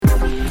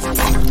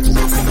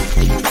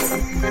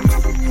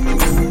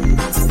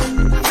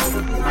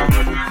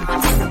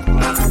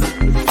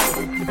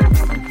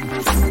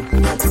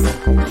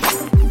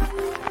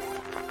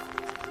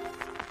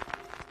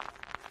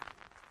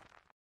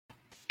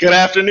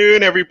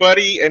afternoon,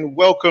 everybody, and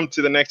welcome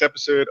to the next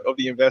episode of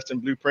the Investing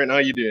Blueprint. How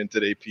you doing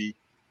today, P?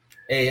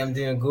 Hey, I'm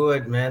doing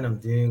good, man. I'm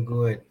doing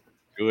good.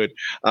 Good.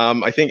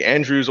 I think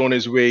Andrew's on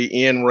his way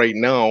in right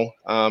now.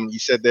 He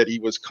said that he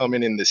was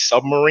coming in the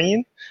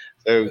submarine,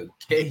 so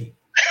Okay.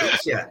 Big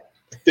shot.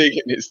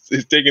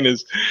 he's taking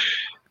his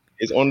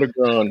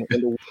underwater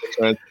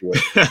transport.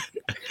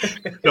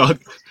 No,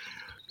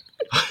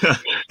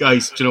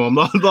 guys, I'm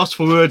not lost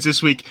for words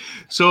this week.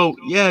 So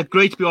yeah,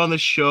 great to be on the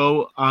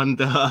show, and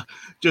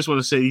just want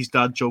to say these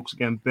dad jokes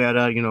again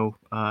better,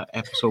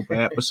 episode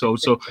by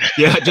episode. So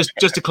yeah,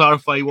 just to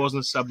clarify, it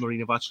wasn't a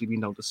submarine. I've actually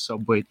been down to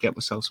Subway to get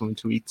myself something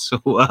to eat. So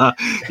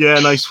yeah,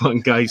 nice one,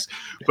 guys.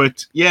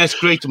 But yeah, it's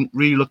great. I'm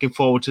really looking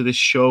forward to this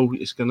show.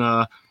 It's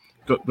gonna.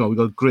 We've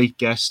got a great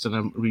guest, and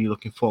I'm really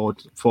looking forward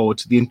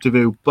to the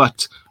interview.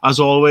 But as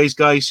always,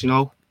 guys,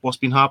 what's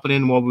been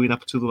happening? What have we been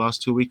up to the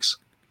last 2 weeks?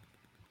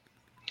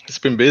 It's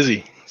been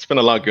busy. It's been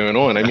a lot going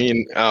on. I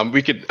mean, I'm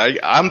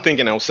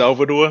thinking El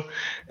Salvador,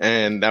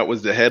 and that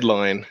was the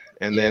headline.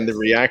 And then the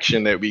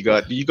reaction that we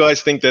got. Do you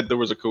guys think that there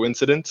was a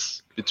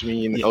coincidence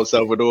between El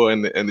Salvador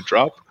and the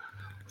drop?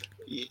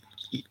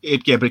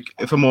 Yeah, but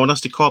if I'm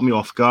honest, it caught me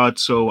off guard.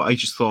 So I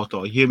just thought,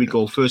 here we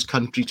go, first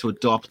country to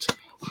adopt.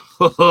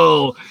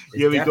 Oh,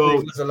 here we go.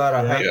 There's a lot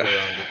of hype around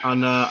it.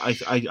 And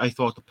I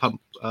thought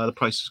the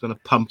price was going to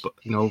pump,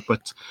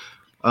 but.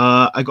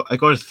 I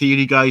got a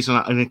theory, guys, and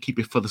I'm going to keep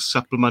it for the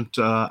supplement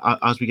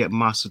as we get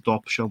mass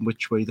adoption,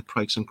 which way the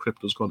price on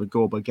crypto is going to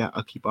go. But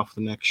I'll keep after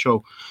the next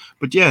show.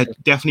 But yeah,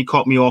 it definitely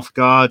caught me off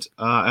guard.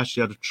 I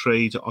actually had a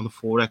trade on the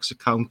Forex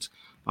account,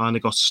 and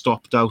it got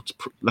stopped out.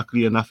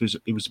 Luckily enough,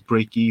 it was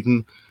break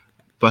even.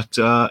 But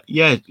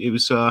yeah, it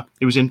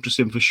was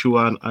interesting for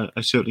sure, and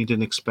I certainly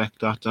didn't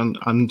expect that. And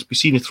we've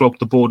seen it throw up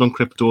the board on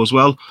crypto as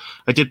well.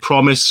 I did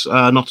promise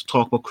not to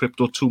talk about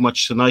crypto too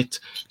much tonight,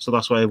 so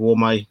that's why I wore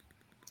my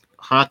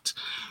hat,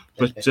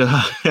 but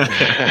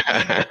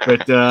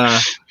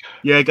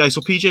yeah, guys.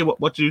 So PJ,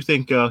 what do you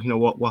think?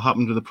 What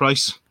happened to the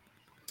price?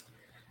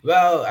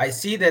 Well, I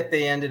see that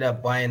they ended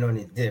up buying on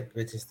a dip,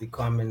 which is the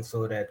common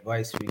sort of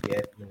advice we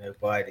get.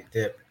 Buy the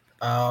dip.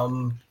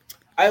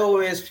 I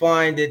always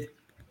find it,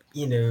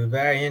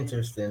 very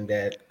interesting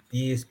that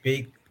these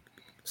big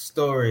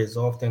stories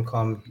often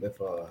come with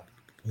a,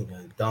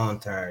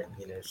 downturn.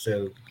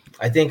 So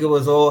I think it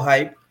was all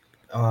hype.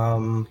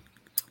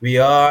 We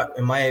are,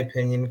 in my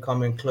opinion,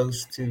 coming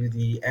close to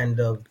the end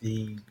of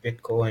the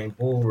Bitcoin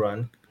bull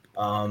run.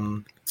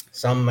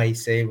 Some may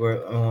say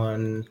we're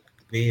on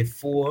wave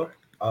 4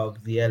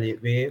 of the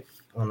Elliott wave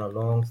on a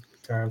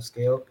long-term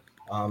scale.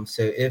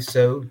 So if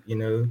so,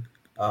 the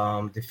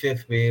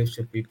 5th wave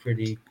should be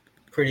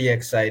pretty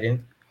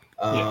exciting.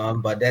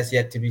 But that's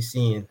yet to be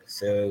seen.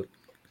 So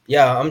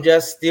yeah, I'm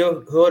just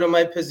still holding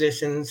my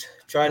positions,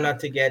 try not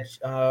to get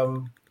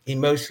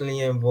emotionally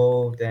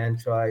involved, and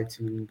try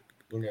to,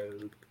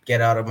 get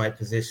out of my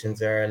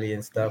positions early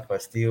and stuff. I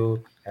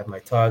still have my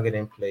target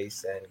in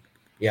place, and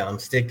yeah, I'm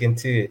sticking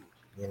to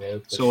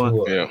it, for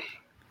sure.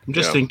 I'm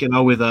just thinking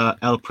now with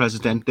El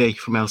Presidente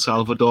from El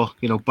Salvador,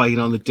 buying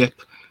on the dip.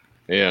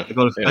 Yeah, I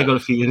got a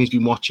feeling he's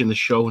been watching the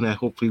show, and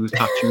hopefully we'll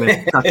catch him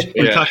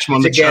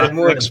on the chat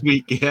next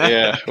week.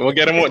 Yeah, we'll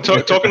get him.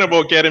 Talking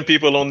about getting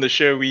people on the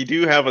show, we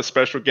do have a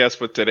special guest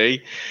for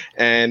today,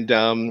 and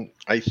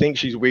I think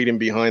she's waiting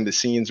behind the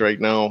scenes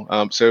right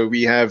now. So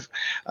we have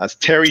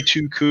Terry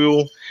Too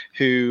Cool,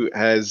 who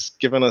has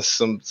given us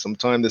some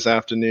time this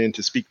afternoon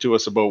to speak to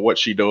us about what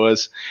she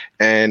does,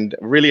 and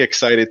really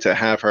excited to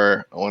have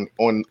her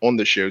on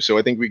the show. So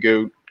I think we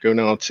go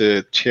now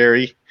to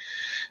Terry.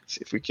 See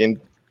if we can.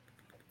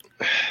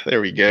 There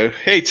we go.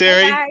 Hey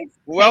Terry, hey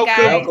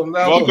welcome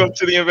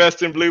to the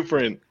Investing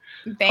Blueprint.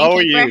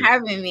 Thank you for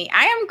having me.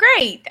 I am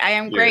great.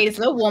 It's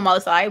a little warm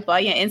outside,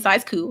 but yeah,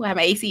 inside's cool. I have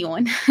my AC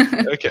on.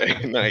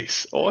 Okay,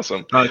 nice,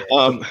 awesome.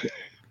 So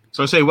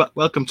I say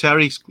welcome,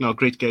 Terry. It's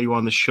great to get you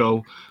on the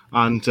show,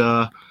 and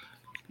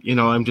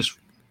I'm just.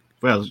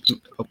 Well,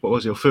 what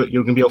was you're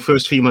going to be our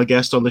first female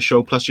guest on the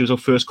show, plus you was our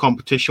first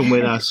competition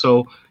winner.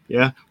 So,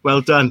 yeah,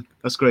 well done.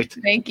 That's great.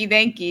 Thank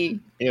you.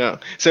 Yeah.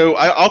 So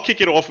I'll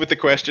kick it off with the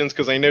questions,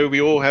 because I know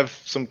we all have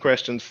some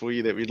questions for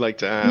you that we'd like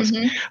to ask.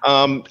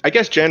 Mm-hmm. I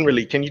guess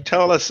generally, can you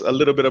tell us a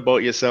little bit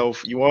about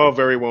yourself? You are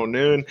very well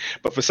known,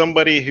 but for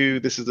somebody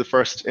who this is the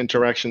first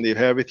interaction they've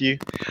had with you,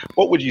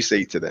 what would you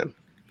say to them?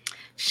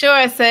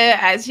 Sure. So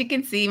as you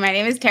can see, my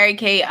name is Terry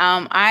K.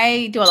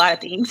 I do a lot of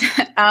things.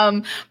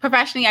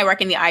 Professionally, I work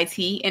in the IT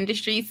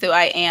industry. So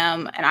I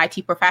am an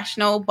IT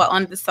professional, but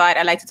on the side,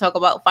 I like to talk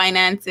about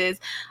finances.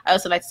 I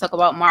also like to talk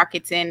about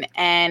marketing.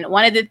 And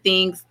one of the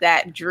things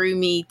that drew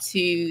me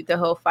to the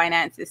whole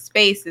finances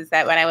space is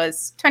that when I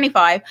was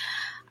 25,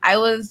 I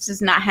was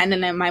just not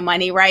handling my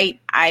money right.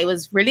 I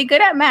was really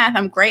good at math.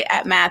 I'm great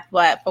at math,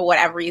 but for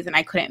whatever reason,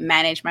 I couldn't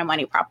manage my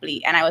money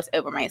properly, and I was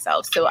over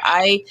myself. So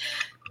I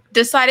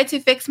decided to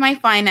fix my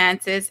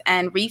finances.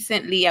 And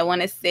recently, I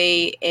want to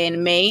say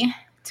in May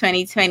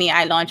 2020,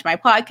 I launched my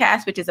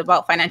podcast, which is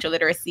about financial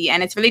literacy.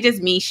 And it's really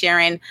just me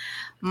sharing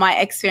my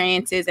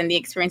experiences and the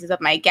experiences of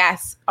my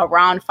guests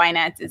around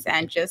finances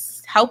and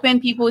just helping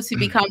people to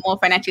become more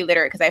financially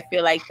literate. Because I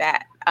feel like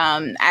that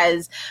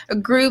as a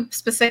group,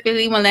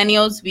 specifically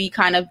millennials, we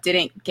kind of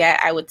didn't get,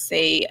 I would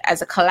say,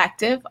 as a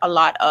collective, a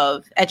lot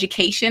of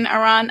education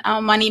around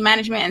money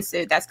management. And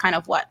so that's kind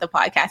of what the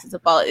podcast is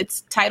about.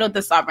 It's titled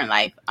The Sovereign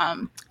Life.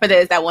 For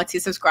those that want to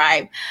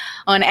subscribe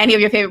on any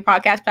of your favorite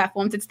podcast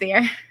platforms, it's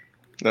there.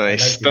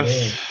 Nice.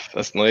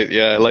 That's nice.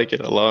 Yeah, I like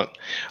it a lot.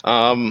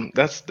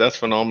 That's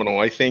phenomenal.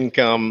 I think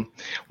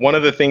one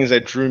of the things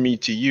that drew me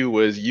to you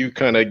was you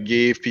kind of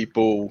gave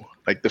people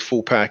like the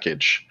full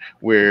package,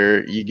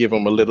 where you give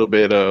them a little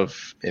bit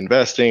of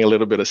investing, a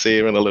little bit of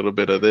saving, a little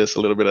bit of this,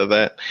 a little bit of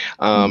that,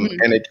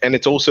 and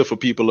it's also for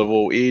people of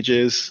all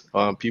ages,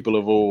 people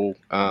of all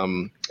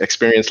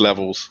experience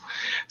levels.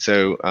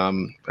 So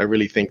I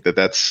really think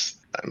that's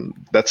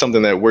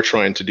something that we're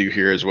trying to do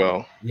here as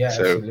well. Yeah,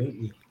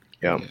 absolutely.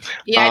 Yeah.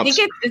 I think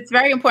it's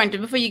very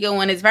important. Before you go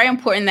on, it's very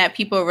important that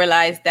people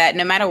realize that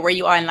no matter where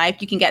you are in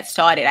life, you can get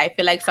started. I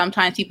feel like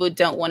sometimes people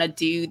don't want to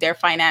do their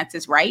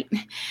finances right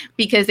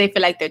because they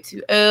feel like they're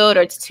too old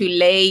or it's too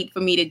late for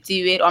me to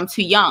do it, or I'm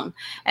too young.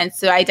 And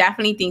so I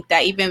definitely think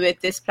that even with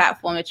this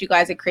platform that you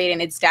guys are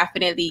creating, it's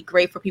definitely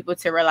great for people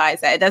to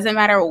realize that it doesn't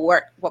matter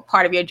what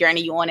part of your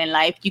journey you're on in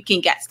life, you can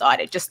get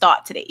started. Just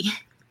start today.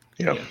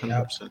 Yeah,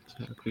 100%.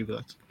 I agree with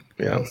that.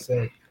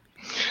 Yeah.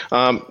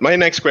 My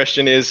next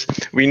question is,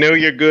 we know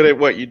you're good at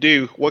what you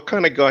do. What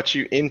kind of got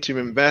you into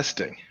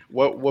investing?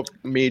 What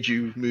made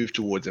you move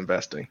towards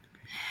investing?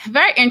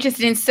 Very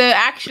interesting. So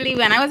actually,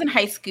 when I was in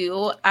high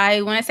school,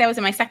 I want to say I was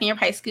in my second year of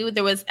high school,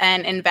 there was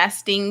an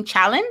investing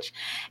challenge.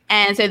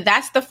 And so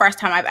that's the first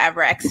time I've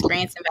ever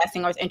experienced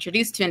investing or was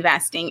introduced to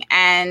investing.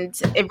 And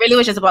it really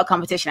was just about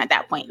competition at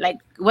that point. Like,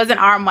 it wasn't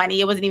our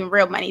money. It wasn't even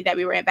real money that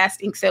we were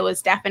investing. So it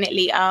was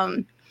definitely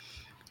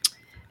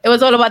it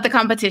was all about the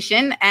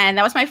competition, and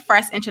that was my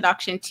first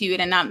introduction to it.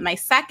 And my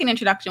second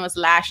introduction was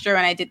last year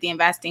when I did the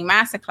investing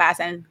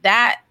masterclass. And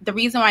the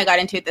reason why I got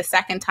into it the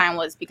second time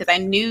was because I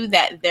knew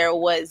that there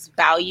was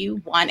value,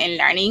 one, in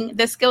learning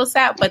the skill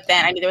set, but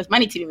then I knew there was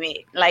money to be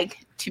made,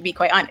 like, to be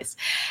quite honest.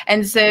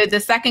 And so the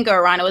second go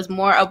around, it was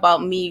more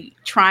about me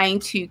trying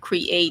to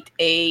create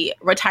a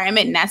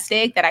retirement nest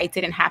egg that I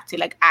didn't have to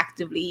like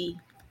actively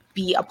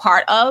be a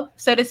part of,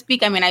 so to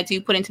speak. I mean, I do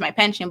put into my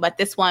pension, but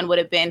this one would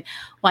have been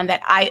one that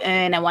I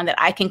earn and one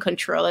that I can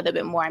control a little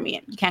bit more. I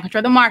mean, you can't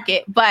control the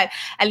market, but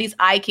at least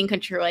I can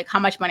control like how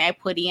much money I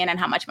put in and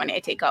how much money I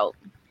take out.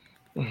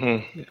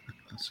 Mm-hmm. Yeah,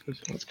 that's good.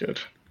 That's good.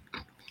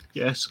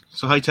 Yes.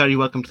 So hi, Terry.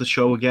 Welcome to the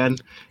show again.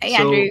 Hey,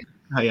 Andrew.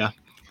 Hiya.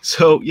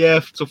 So yeah.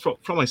 So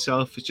for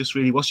myself, it's just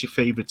really, what's your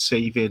favorite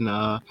saving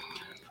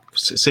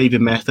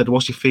method?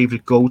 What's your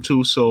favorite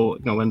go-to? So,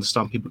 I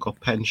understand people got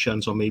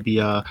pensions or maybe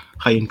high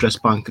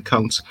interest bank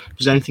accounts.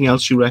 Is there anything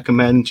else you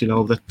recommend?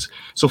 That.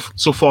 So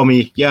for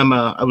me, yeah,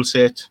 I will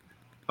say it.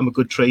 I'm a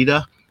good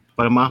trader,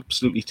 but I'm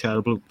absolutely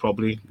terrible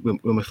probably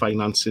with my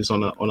finances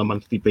on a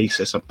monthly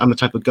basis. I'm the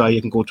type of guy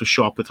you can go to a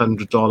shop with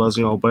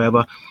 $100,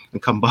 whatever,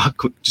 and come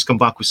back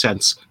with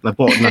cents. And I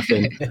bought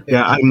nothing.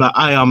 Yeah,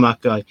 I am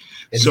that guy.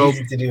 It's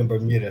easy to do in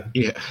Bermuda.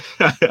 Yeah,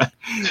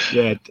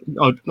 yeah,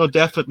 no,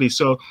 definitely.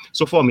 So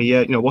for me,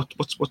 yeah,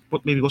 what's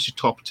your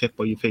top tip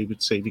or your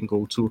favorite saving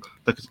go to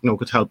that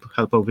could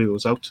help our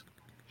viewers out?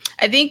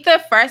 I think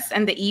the first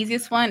and the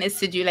easiest one is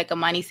to do like a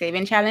money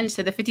saving challenge.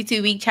 So the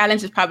 52-week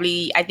challenge is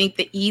probably, I think,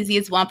 the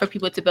easiest one for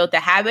people to build the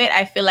habit.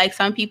 I feel like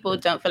some people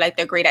don't feel like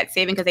they're great at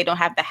saving because they don't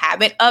have the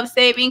habit of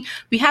saving.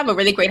 We have a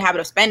really great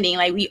habit of spending.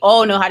 Like, we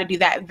all know how to do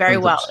that very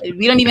well.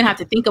 We don't even have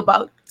to think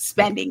about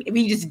spending.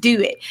 We just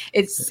do it.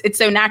 It's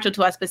so natural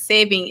to us. But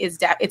saving it's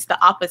the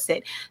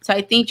opposite. So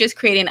I think just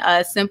creating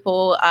a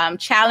simple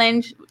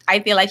challenge. I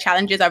feel like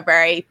challenges are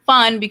very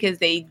fun because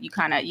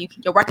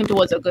you're working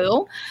towards a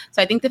goal.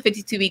 So I think the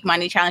 52-week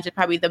money challenge is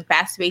probably the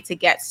best way to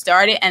get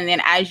started. And then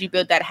as you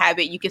build that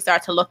habit, you can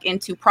start to look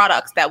into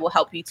products that will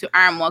help you to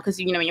earn more. Because,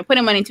 when you're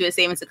putting money into a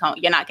savings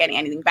account, you're not getting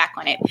anything back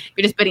on it.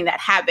 You're just building that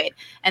habit.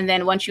 And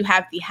then once you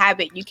have the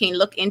habit, you can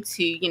look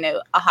into,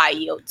 a high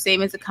yield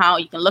savings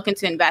account. You can look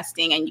into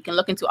investing, and you can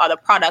look into other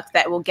products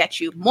that will get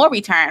you more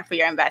return for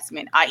your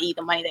investment, i.e.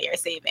 the money that you're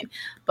saving.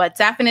 But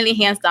definitely,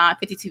 hands down,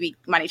 52-week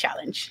money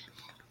challenge.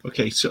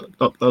 Okay, so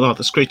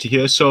that's great to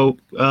hear. So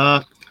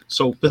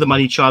with the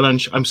money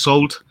challenge, I'm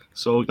sold.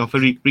 So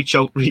reach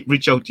out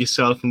to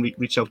yourself and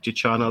reach out to your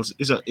channels.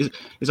 Is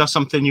that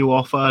something you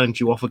offer, and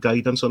do you offer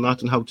guidance on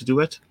that and how to do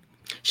it?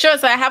 Sure.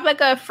 So I have like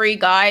a free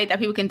guide that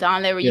people can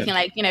download where you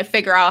can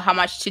figure out how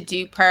much to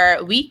do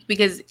per week,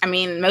 because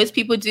most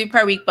people do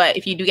per week, but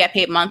if you do get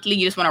paid monthly,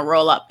 you just want to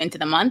roll up into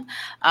the month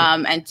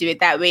and do it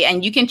that way.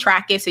 And you can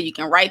track it. So you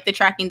can write the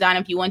tracking down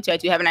if you want to. I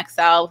do have an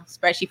Excel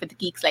spreadsheet for the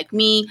geeks like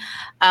me.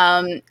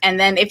 And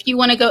then if you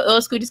want to go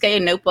old school, just get your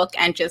notebook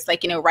and just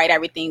write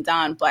everything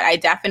down. But I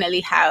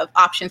definitely have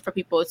options for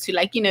people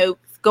to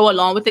go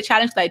along with the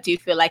challenge. But I do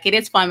feel like it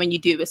is fun when you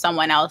do it with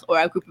someone else or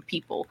a group of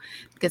people,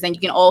 because then you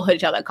can all hold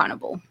each other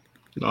accountable.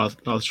 No,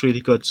 it's really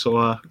good.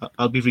 So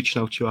I'll be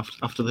reaching out to you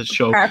after the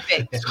show.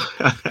 Perfect.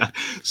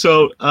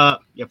 So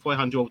before I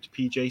hand you over to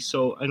PJ,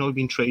 so I know you've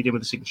been trading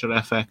with the Signature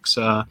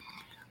FX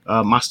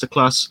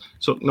masterclass.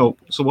 So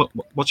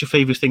what's your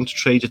favorite thing to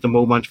trade at the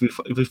moment?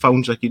 Have you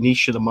found like your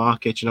niche in the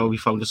market? We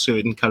found a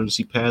certain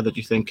currency pair that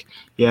you think,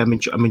 I'm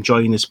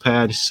enjoying this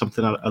pair. This is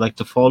something I like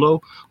to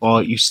follow, or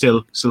are you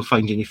still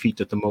finding your feet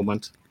at the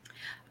moment?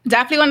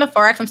 Definitely on the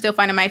Forex, I'm still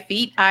finding my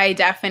feet. I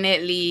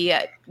definitely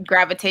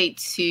gravitate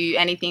to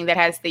anything that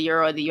has the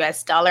euro or the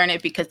US dollar in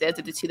it because those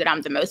are the two that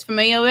I'm the most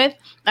familiar with.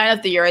 I don't know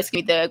if the euro is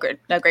going to be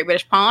the Great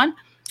British Pound.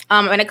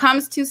 When it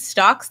comes to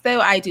stocks, though,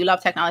 I do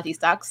love technology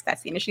stocks.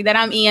 That's the industry that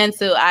I'm in.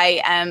 So I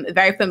am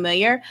very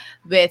familiar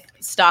with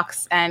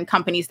stocks and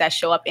companies that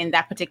show up in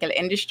that particular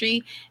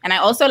industry. And I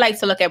also like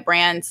to look at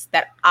brands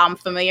that I'm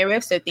familiar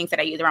with. So things that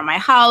I use around my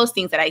house,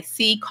 things that I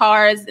see,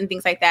 cars and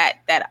things like that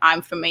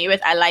I'm familiar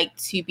with. I like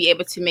to be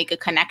able to make a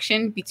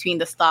connection between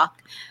the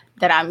stock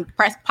that I'm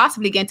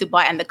possibly going to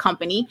buy and the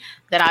company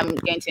that I'm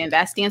going to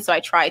invest in. So I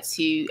try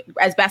to,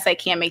 as best I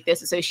can, make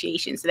this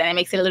association so that it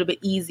makes it a little bit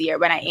easier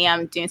when I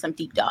am doing some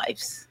deep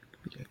dives.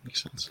 Yeah,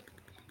 makes sense.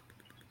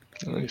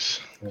 Nice.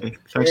 Okay.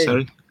 Thanks,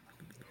 Terry.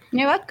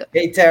 You're welcome.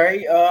 Hey, Terry.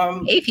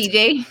 Hey,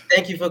 PJ.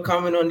 Thank you for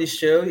coming on the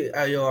show.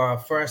 You're our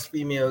first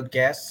female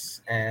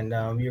guest, and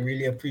we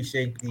really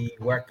appreciate the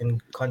work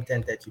and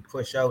content that you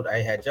push out. I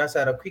had just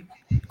had a quick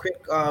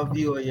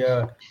view of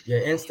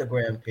your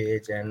Instagram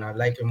page, and I'm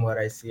liking what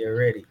I see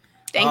already.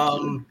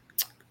 Thank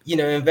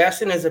you.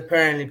 Investing is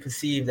apparently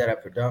perceived as a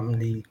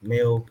predominantly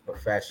male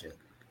profession.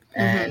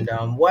 And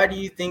why do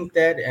you think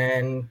that?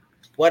 And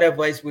what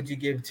advice would you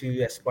give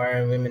to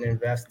aspiring women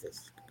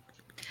investors?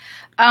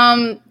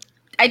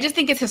 I just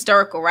think it's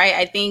historical, right?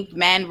 I think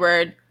men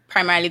were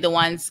primarily the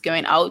ones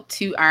going out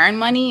to earn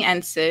money.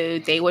 And so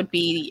they would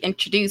be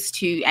introduced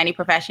to any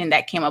profession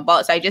that came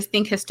about. So I just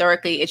think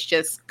historically, it's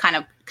just kind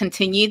of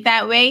continued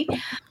that way.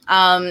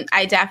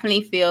 I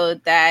definitely feel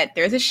that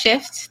there's a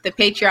shift. The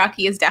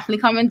patriarchy is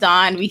definitely coming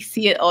down. We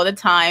see it all the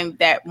time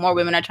that more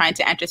women are trying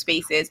to enter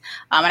spaces.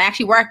 And I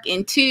actually work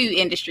in two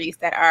industries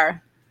that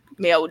are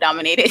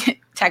male-dominated,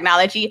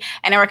 technology,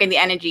 and I work in the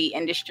energy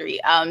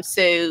industry.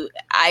 So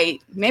I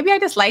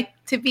just like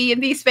to be in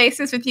these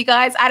spaces with you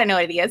guys. I don't know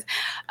what it is.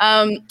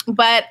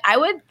 But I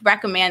would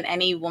recommend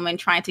any woman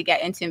trying to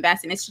get into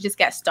investing is to just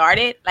get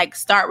started. Like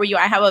start where you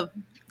are.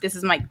 This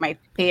is my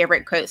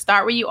favorite quote.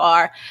 Start where you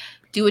are,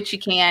 do what you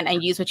can,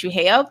 and use what you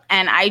have.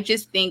 And I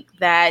just think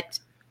that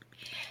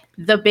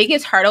the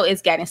biggest hurdle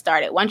is getting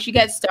started. Once you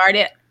get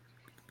started,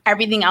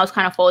 everything else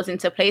kind of falls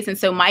into place. And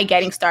so my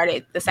getting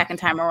started the second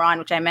time around,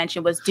 which I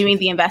mentioned, was doing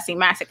the investing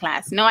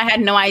masterclass. No, I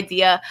had no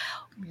idea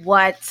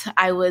what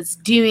I was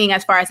doing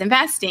as far as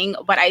investing,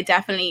 but I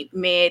definitely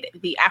made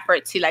the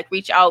effort to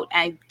reach out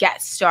and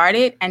get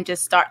started and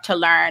just start to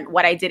learn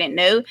what I didn't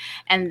know.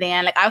 And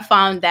then I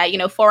found that,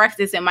 Forex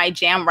isn't my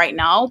jam right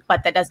now,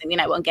 but that doesn't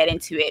mean I won't get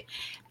into it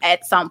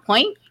at some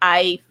point.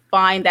 I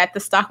find that the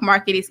stock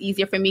market is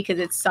easier for me because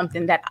it's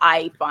something that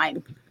I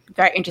find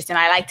very interesting.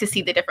 I like to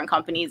see the different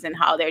companies and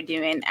how they're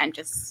doing and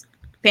just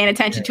paying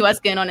attention to what's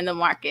going on in the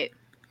market.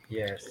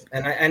 Yes.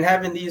 And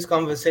having these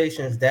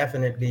conversations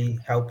definitely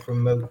help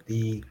promote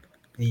the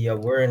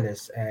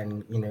awareness.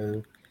 And,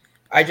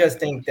 I just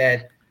think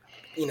that,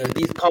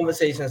 these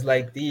conversations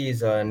like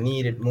these are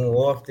needed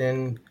more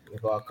often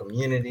with our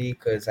community,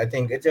 because I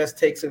think it just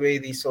takes away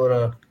these sort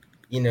of,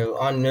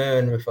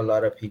 unknown with a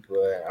lot of people,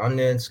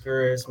 unknown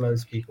scares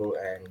most people.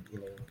 And,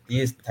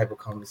 these type of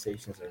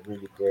conversations are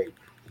really great.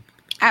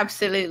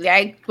 Absolutely.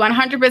 I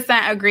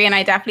 100% agree. And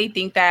I definitely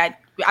think that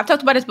I've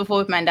talked about this before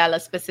with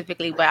Mandela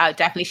specifically, but I'll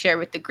definitely share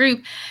with the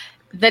group.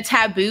 The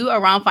taboo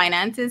around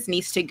finances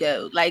needs to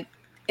go.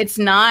 It's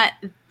not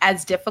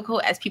as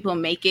difficult as people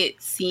make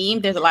it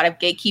seem. There's a lot of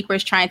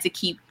gatekeepers trying to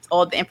keep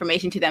all the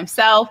information to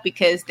themselves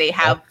because they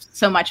have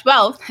so much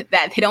wealth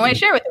that they don't want to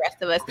share with the rest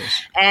of us.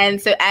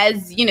 And so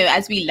as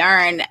we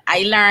learn, I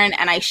learn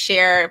and I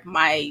share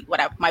my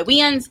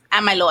wins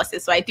and my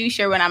losses. So I do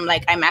share when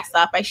I mess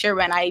up. I share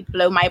when I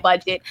blow my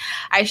budget.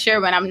 I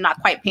share when I'm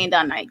not quite paying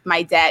down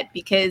my debt,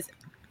 because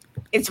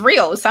it's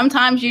real.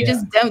 Sometimes you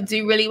just don't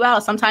do really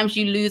well. Sometimes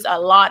you lose a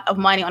lot of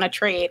money on a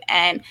trade,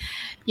 and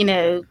you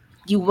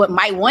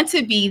might want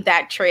to be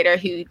that trader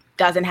who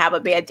doesn't have a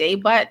bad day,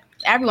 but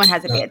everyone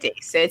has a bad day.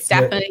 So it's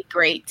definitely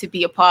great to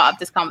be a part of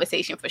this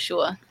conversation for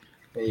sure.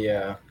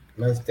 Yeah,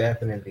 most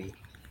definitely.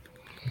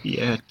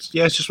 Yeah.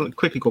 Just want to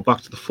quickly go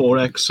back to the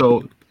Forex.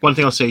 So one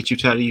thing I'll say to you,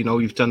 Terry,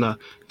 you've done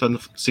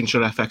the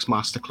Signature FX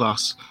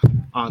masterclass,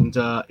 and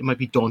it might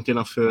be daunting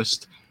at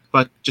first,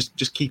 but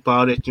just keep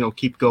at it.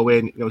 Keep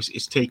going.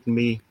 It's taken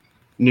me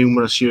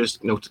numerous years,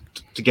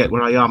 to get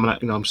where I am,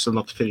 and I'm still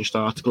not the finished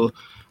article.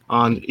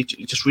 And it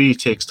just really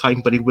takes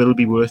time, but it will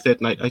be worth it.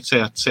 And I'd say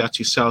that to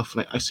yourself,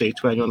 and I say it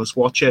to anyone that's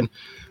watching.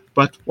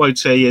 But what I'd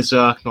say is,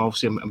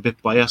 obviously I'm a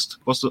bit biased.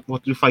 What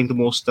do you find the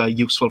most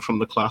useful from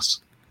the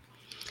class?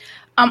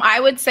 I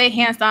would say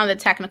hands down the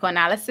technical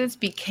analysis,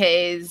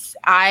 because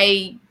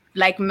I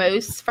like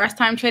most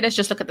first-time traders,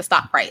 just look at the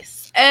stock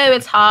price. Oh,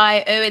 it's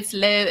high. Oh, it's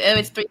low. Oh,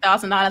 it's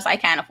 $3,000. I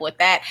can't afford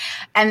that.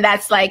 And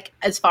that's like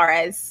as far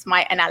as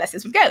my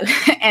analysis would go.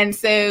 And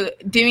so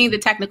doing the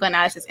technical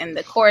analysis in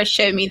the course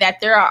showed me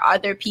that there are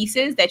other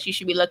pieces that you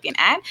should be looking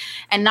at,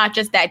 and not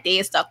just that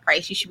day stock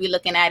price. You should be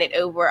looking at it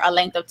over a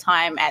length of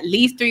time, at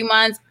least 3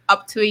 months,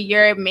 up to a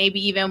year, maybe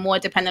even more,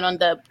 depending on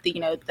the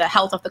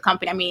health of the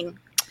company. I mean,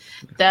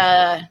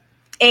 the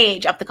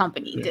age of the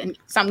company. Yeah.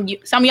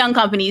 Some young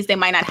companies, they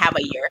might not have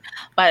a year,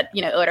 but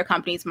older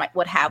companies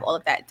would have all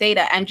of that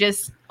data. And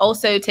just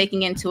also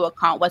taking into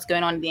account what's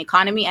going on in the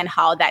economy and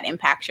how that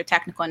impacts your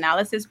technical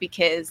analysis,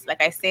 because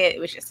like I said, it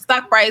was just a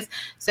stock price.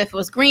 So if it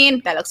was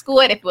green, that looks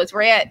good. If it was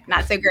red,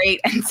 not so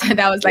great. And so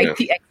that was like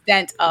the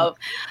extent of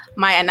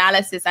my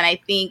analysis. And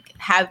I think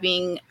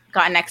having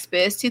gotten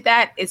exposed to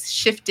that, it's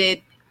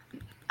shifted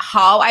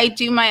how I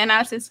do my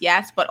analysis,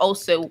 yes, but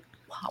also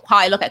how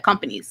I look at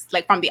companies,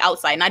 like from the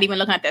outside, not even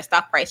looking at their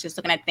stock price, just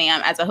looking at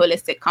them as a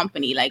holistic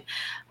company. Like,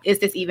 is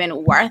this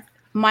even worth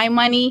my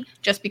money?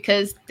 Just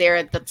because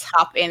they're the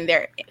top in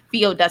their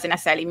field doesn't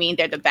necessarily mean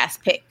they're the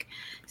best pick.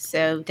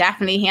 So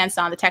definitely hands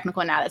on the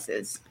technical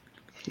analysis.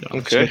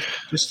 Okay.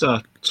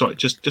 So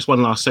just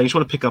one last thing. I just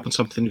want to pick up on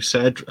something you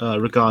said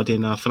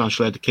regarding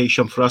financial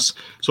education for us.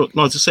 So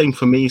no, it's the same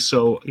for me.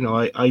 So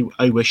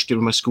I wish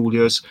during my school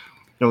years,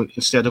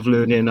 instead of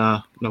learning,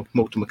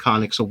 motor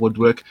mechanics or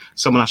woodwork,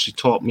 someone actually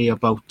taught me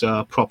about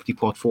property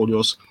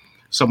portfolios.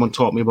 Someone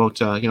taught me about,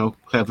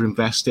 clever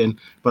investing,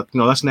 but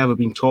that's never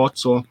been taught.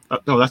 So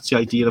that's the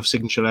idea of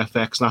Signature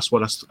FX, and that's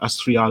what us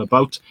three are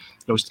about.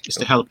 Is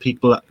to help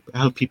people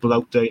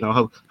out there,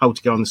 how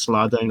to get on this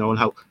ladder, and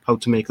how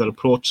to make that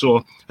approach.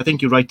 So I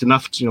think you're right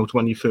enough. To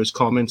one of your first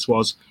comments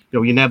was,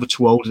 you're never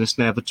too old and it's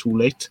never too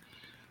late.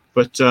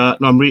 But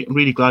I'm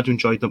really glad you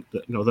enjoyed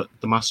the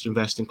master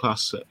investing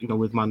class,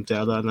 with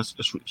Mandela, and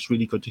it's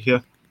really good to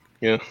hear.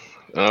 Yeah,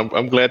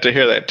 I'm glad to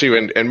hear that too.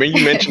 And when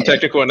you mentioned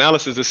technical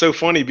analysis, it's so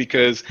funny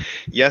because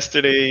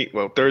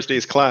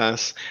Thursday's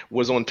class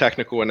was on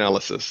technical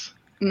analysis.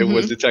 Mm-hmm. It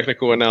was the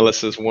technical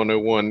analysis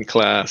 101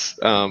 class.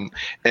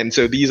 And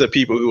so these are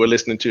people who are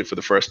listening to it for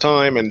the first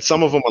time, and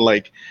some of them are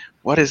like,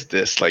 "What is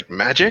this? Like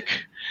magic?"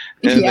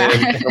 And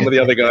then some of the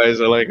other guys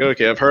are like,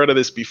 okay, I've heard of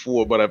this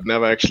before, but I've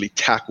never actually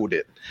tackled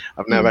it.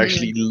 I've never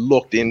actually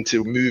looked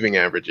into moving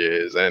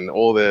averages and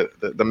all the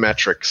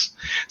metrics.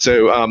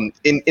 So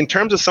in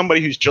terms of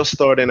somebody who's just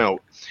starting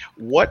out,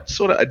 what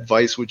sort of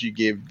advice would you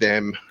give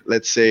them?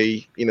 Let's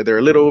say, they're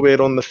a little bit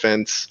on the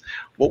fence.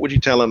 What would you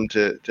tell them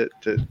to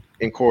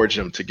encourage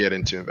them to get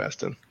into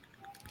investing?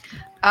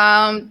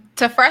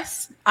 To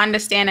first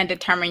understand and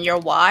determine your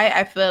why.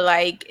 I feel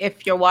like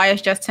if your why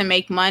is just to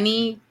make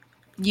money,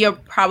 you're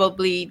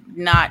probably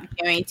not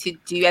going to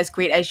do as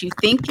great as you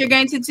think you're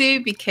going to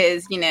do,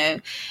 because,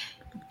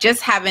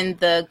 just having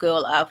the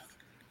goal of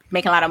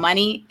making a lot of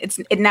money,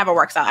 it never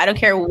works out. I don't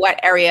care what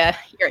area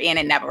you're in,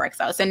 it never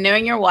works out. So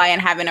knowing your why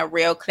and having a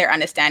real clear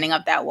understanding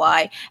of that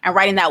why and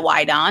writing that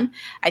why down,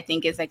 I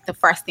think is like the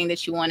first thing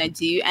that you want to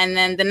do. And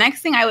then the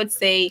next thing I would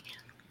say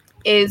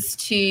is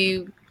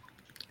to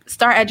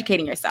start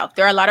educating yourself.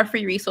 There are a lot of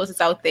free resources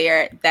out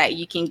there that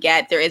you can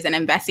get. There is an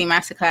investing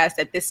masterclass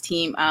that this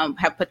team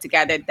have put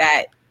together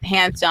that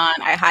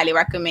hands-on I highly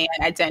recommend.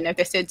 I don't know if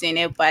they're still doing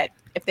it, but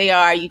if they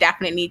are, you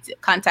definitely need to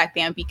contact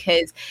them,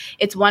 because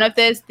it's one of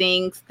those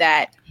things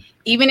that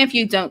even if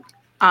you don't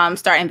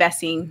start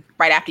investing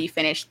right after you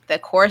finish the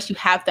course, you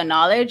have the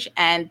knowledge,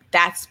 and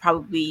that's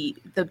probably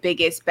the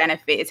biggest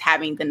benefit, is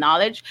having the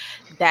knowledge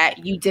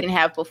that you didn't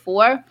have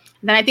before.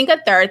 Then I think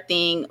a third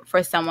thing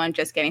for someone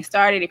just getting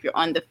started, if you're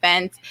on the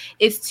fence,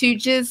 is to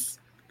just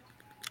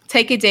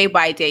take it day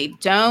by day.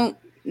 Don't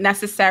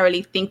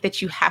necessarily think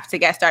that you have to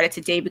get started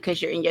today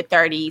because you're in your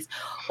 30s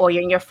or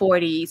you're in your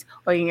 40s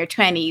or you're in your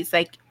 20s.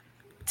 Like,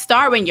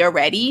 start when you're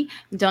ready.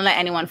 Don't let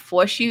anyone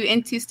force you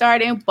into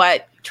starting,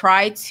 but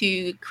try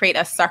to create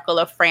a circle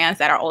of friends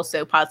that are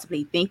also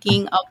possibly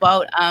thinking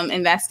about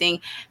investing.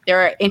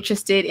 They're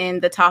interested in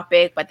the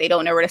topic, but they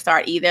don't know where to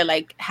start either.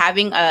 Like,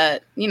 having a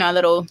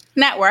little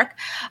network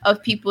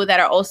of people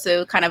that are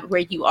also kind of where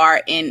you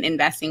are in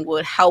investing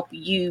would help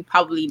you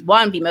probably,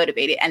 one, be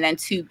motivated, and then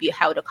two, be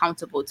held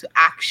accountable to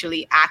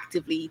actually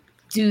actively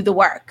do the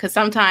work. Because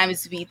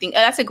sometimes we think, oh,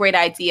 that's a great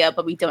idea,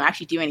 but we don't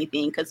actually do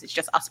anything because it's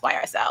just us by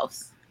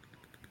ourselves.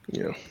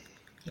 Yeah.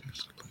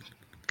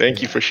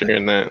 Thank you for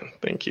sharing that.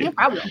 Thank you. No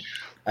problem.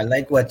 I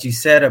like what you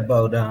said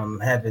about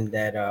having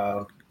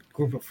that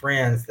group of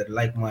friends, that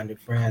like-minded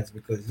friends,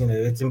 because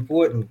it's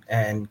important.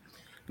 And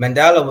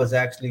Mandela was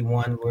actually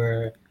one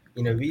where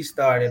we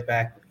started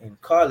back in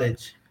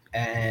college,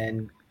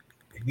 and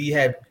we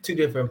had two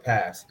different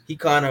paths. He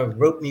kind of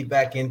roped me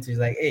back into,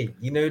 like, hey,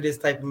 this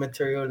type of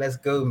material, let's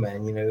go,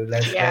 man.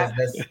 Let's be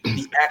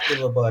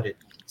active about it.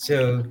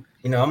 So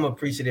I'm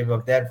appreciative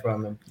of that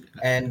from him.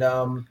 And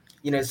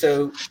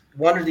so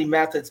one of the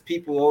methods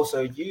people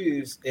also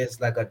use is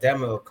like a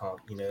demo account,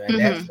 and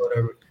that sort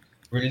of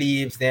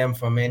relieves them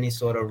from any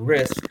sort of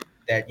risk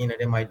that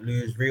they might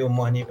lose real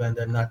money when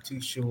they're not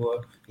too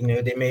sure.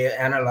 They may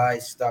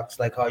analyze stocks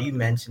like how you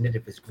mentioned it.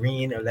 If it's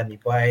green, or let me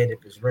buy it.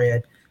 If it's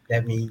red,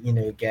 let me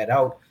get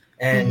out.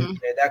 And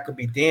that could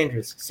be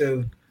dangerous.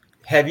 So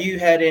have you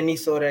had any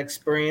sort of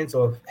experience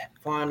or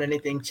found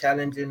anything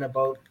challenging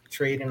about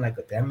trading like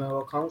a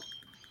demo account?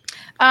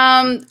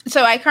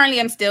 So I currently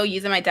am still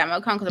using my demo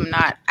account because I'm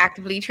not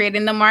actively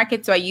trading the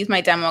market. So I use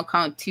my demo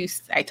account to,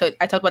 I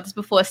talked about this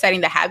before, setting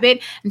the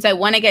habit. And so I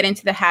want to get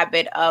into the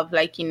habit of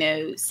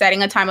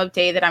setting a time of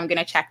day that I'm going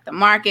to check the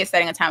market,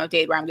 setting a time of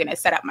day where I'm going to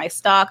set up my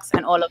stocks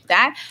and all of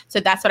that. So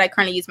that's what I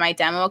currently use my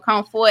demo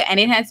account for. And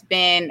it has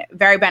been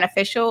very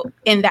beneficial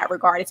in that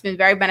regard. It's been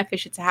very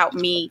beneficial to help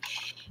me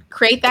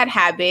create that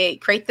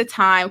habit, create the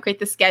time, create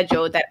the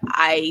schedule that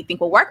I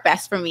think will work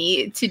best for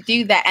me to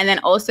do that. And then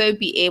also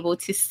be able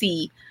to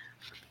see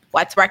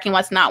what's working,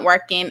 what's not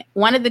working.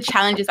 One of the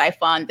challenges I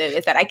found though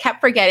is that I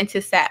kept forgetting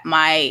to set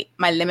my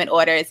limit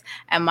orders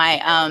and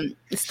my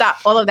stop,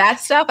 all of that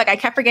stuff. Like I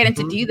kept forgetting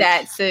to do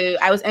that. So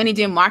I was only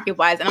doing market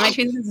wise. And I'm like,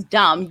 this is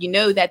dumb. You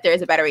know that there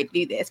is a better way to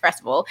do this, first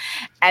of all.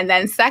 And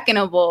then second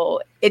of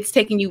all, it's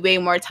taking you way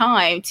more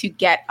time to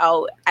get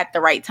out at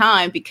the right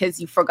time because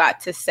you forgot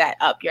to set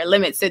up your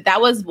limits. So that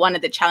was one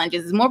of the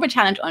challenges. It's more of a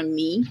challenge on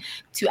me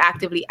to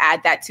actively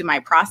add that to my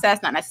process,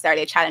 not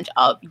necessarily a challenge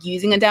of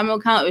using a demo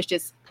account. It was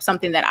just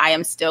something that I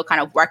am still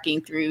kind of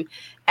working through.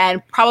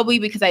 And probably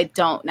because I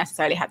don't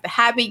necessarily have the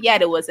habit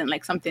yet, it wasn't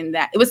like something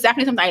that, it was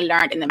definitely something I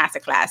learned in the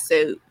masterclass.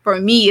 So for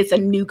me, it's a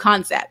new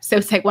concept. So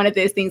it's like one of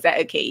those things that,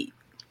 okay,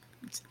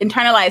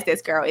 internalize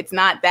this, girl. It's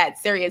not that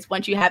serious.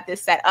 Once you have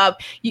this set up,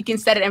 you can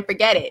set it and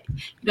forget it.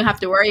 You don't have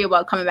to worry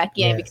about coming back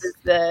in because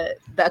the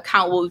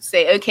account will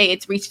say, okay,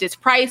 it's reached its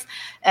price.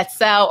 Let's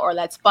sell or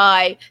let's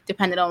buy,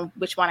 depending on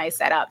which one I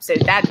set up. So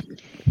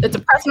it's a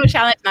personal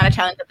challenge, not a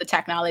challenge of the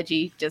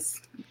technology,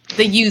 just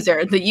the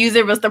user. The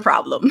user was the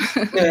problem.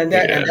 And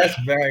that's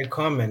very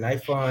common. I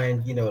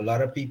find, a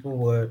lot of people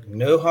would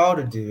know how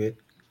to do it,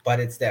 but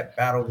it's that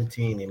battle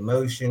between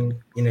emotion.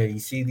 You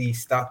see the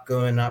stock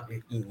going up,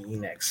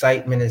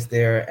 excitement is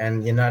there,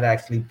 and you're not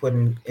actually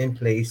putting in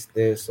place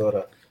the sort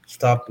of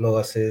stop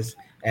losses.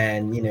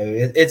 And,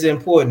 it's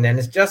important, and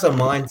it's just a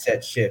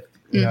mindset shift.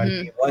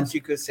 Once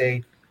you could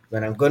say,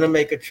 when I'm going to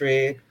make a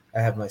trade,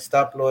 I have my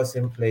stop loss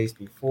in place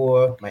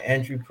before my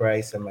entry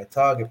price and my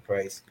target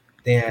price,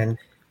 then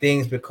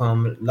things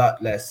become a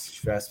lot less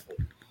stressful.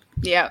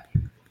 Yeah.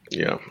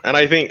 Yeah, and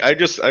I think I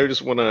just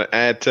want to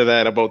add to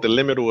that about the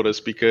limit orders,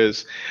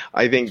 because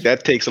I think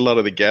that takes a lot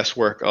of the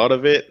guesswork out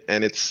of it,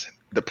 and it's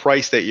the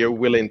price that you're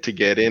willing to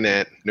get in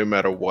at no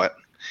matter what.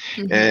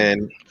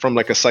 And from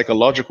like a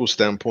psychological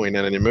standpoint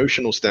and an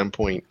emotional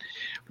standpoint,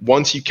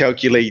 once you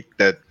calculate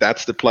that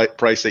that's the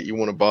price that you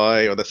want to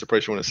buy or that's the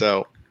price you want to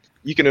sell,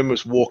 you can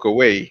almost walk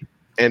away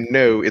and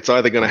know it's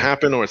either going to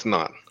happen or it's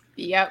not.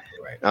 Yep.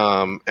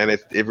 And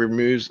it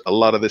removes a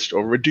lot of this,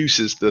 or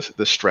reduces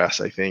the stress,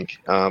 I think.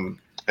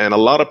 And a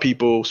lot of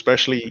people,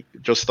 especially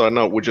just starting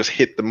out, would just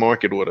hit the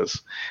market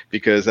orders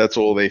because that's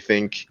all they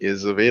think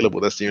is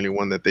available. That's the only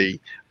one that they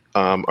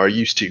are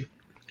used to.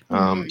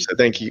 So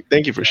thank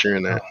you for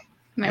sharing that.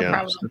 No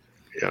problem.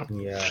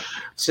 Yeah.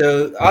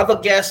 So other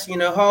guests,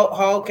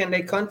 how can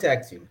they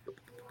contact you?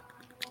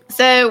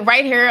 So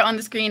right here on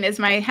the screen is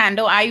my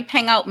handle. I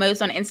hang out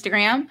most on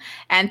Instagram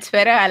and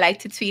Twitter. I like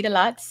to tweet a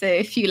lot. So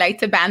if you like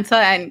to banter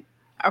and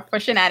are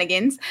for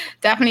shenanigans,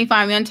 definitely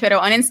find me on Twitter.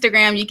 On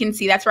Instagram, you can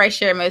see that's where I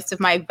share most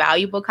of my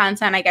valuable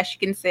content. I guess you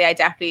can say I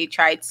definitely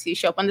try to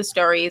show up on the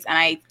stories, and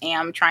I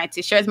am trying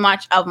to share as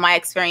much of my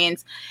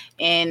experience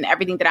in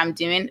everything that I'm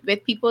doing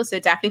with people. So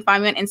definitely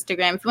find me on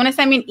Instagram. If you want to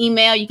send me an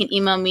email, you can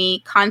email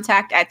me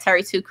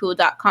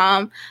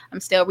contact@terry2cool.com. I'm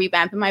still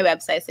revamping my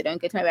website, so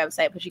don't go to my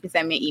website, but you can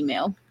send me an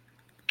email.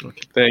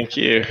 Okay. Thank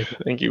you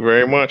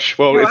very much.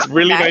 Well, it's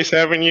really nice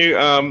having you.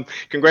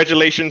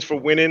 Congratulations for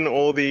winning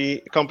all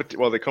the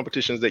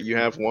competitions that you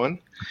have won.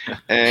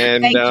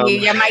 And thank you.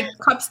 Yeah, my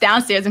cup's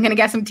downstairs. I'm gonna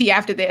get some tea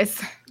after this.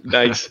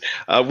 Nice.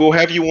 We'll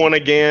have you on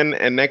again,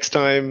 and next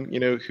time,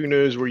 who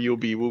knows where you'll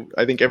be.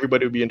 I think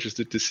everybody will be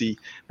interested to see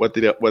what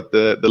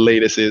the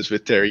latest is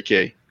with Terry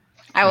K.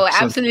 I will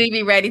absolutely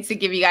be ready to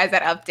give you guys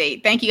that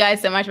update. Thank you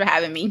guys so much for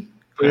having me.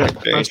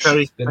 Thanks,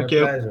 Terry. Thank you.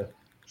 Pleasure.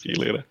 See you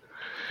later.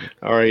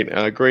 All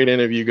right, great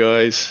interview,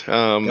 guys.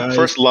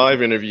 First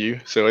live interview,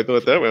 so I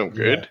thought that went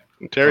good.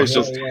 Yeah. Terry's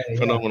just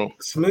phenomenal.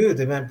 Smooth,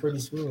 it went pretty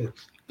smooth.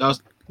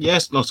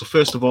 So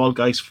first of all,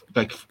 guys,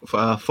 like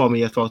for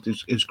me, I thought it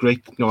was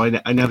great.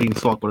 I never even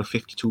thought about a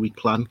 52-week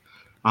plan,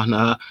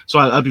 and so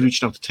I'll be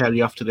reaching out to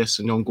Terry after this,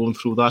 and I'm going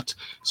through that.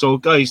 So,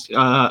 guys,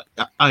 I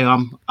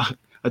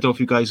don't know if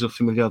you guys are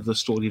familiar with the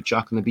story of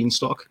Jack and the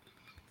Beanstalk.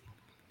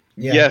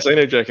 Yeah. Yes, I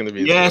know Jack and the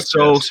Beans. Yeah,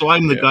 so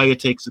I'm the guy who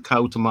takes the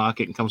cow to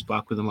market and comes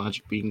back with the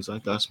magic beans.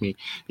 That's me.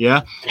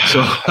 Yeah. So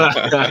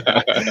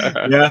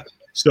yeah.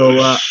 So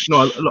a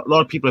lot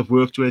of people I've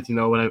worked with,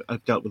 when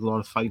I've dealt with a lot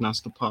of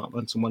finance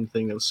departments, and one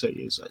thing they'll say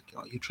is like,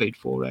 "Oh, you trade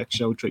Forex,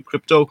 you trade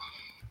crypto,"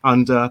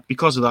 and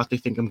because of that, they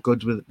think I'm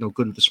good with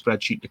the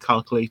spreadsheet, the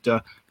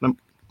calculator. And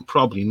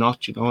Probably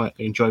not. I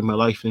enjoy my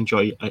life and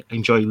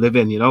enjoy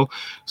living.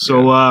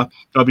 So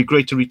it'll be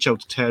great to reach out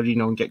to Terry,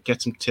 and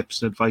get some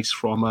tips and advice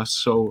from us.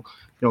 So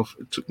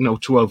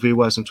to our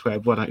viewers and to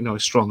everyone, I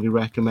strongly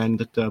recommend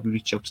that we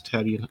reach out to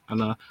Terry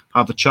and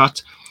have a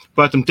chat.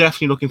 But I'm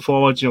definitely looking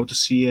forward, to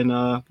seeing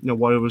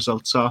what her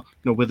results are,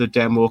 with the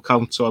demo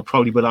account. So I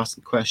probably will ask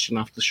the question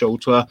after the show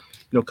to her.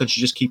 Can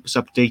she just keep us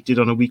updated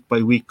on a week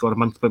by week or a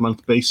month by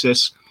month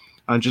basis?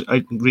 And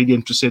I'm really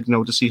interested,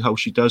 to see how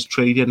she does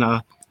trading.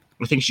 I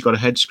think she got her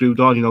head screwed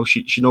on.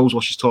 She knows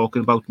what she's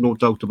talking about, no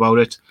doubt about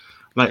it.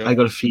 I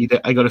got to feed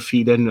it. We got a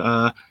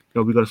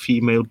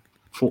female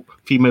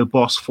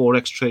boss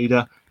forex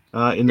trader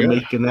in the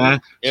making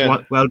there. Yeah.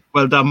 So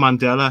well done,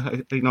 Mandela.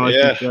 I think,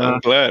 I'm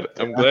glad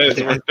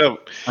it's worked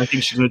out. I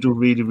think she's going to do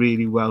really,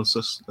 really well.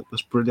 So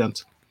that's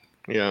brilliant.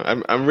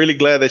 Yeah, I'm really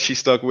glad that she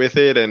stuck with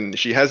it, and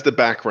she has the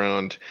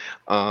background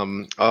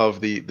of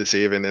the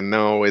saving, and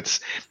now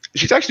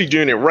she's actually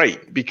doing it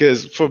right,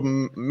 because for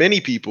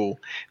many people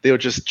they'll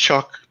just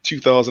chuck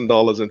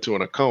 $2,000 into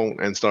an account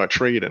and start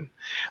trading,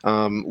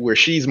 where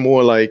she's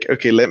more like,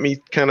 okay, let me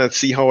kind of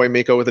see how I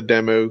make out with a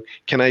demo.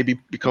 Can I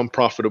become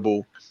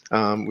profitable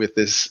with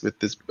this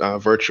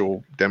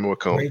virtual demo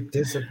account? Great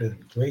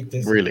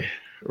discipline.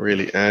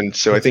 Really, and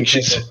so I think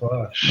she's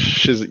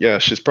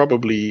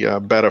probably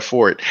better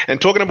for it.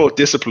 And talking about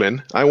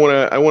discipline, I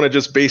wanna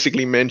just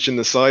basically mention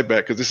the side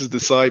bet, because this is the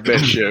side bet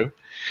show.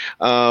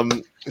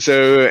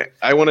 So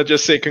I want to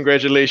just say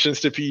congratulations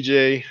to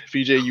PJ.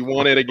 PJ, you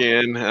won it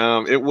again.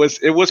 It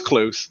was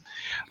close.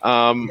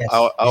 I'll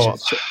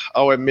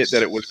admit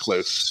that it was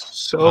close.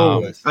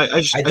 So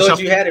I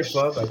thought you had it,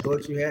 Bob. I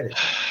thought you had it.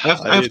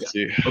 I did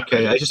too.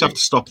 Okay, I just have to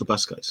stop the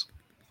bus, guys.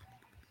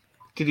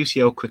 Did you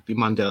see how quickly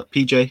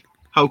PJ?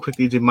 How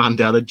quickly did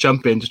Mandela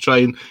jump in to try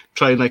and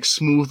like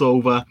smooth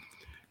over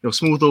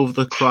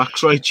the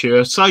cracks right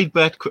here? Side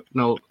bet.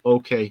 No,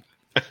 okay.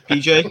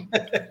 PJ,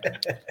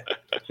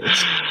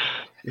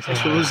 it's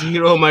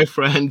 2-0, my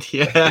friend.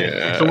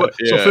 Yeah.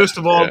 So first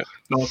of all,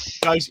 no,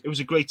 guys, it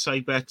was a great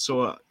side bet.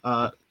 So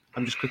I'm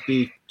just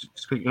quickly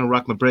going to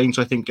rack my brain.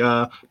 So I think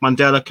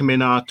Mandela came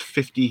in at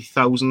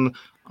 50,000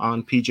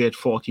 and PJ at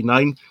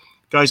 49.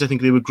 Guys, I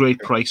think they were great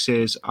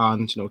prices,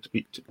 and to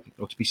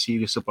be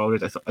serious about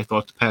it, I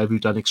thought the pair of you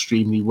done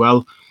extremely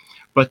well.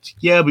 But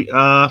yeah, we had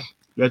a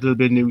little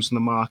bit of news in the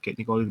market, and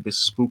it got a little bit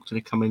spooked, and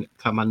it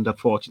come under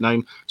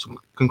 49. So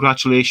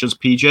congratulations,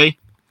 PJ.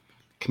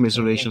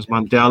 Commiserations,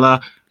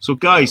 Mandela. So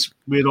guys,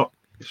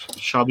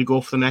 shall we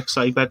go for the next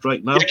side bet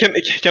right now?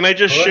 Can I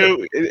just show?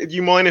 Do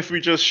you mind if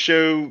we just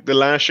show the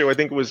last show? I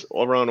think it was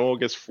around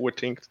August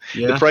 14th.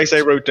 Yeah. The price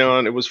I wrote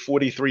down, it was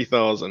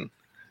 43,000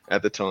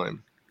 at the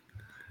time.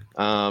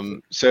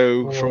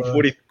 So from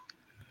 40,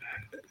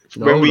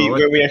 when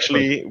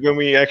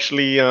we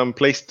actually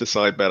placed the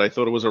side bet, I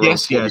thought it was around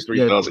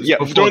 43,000. Yeah,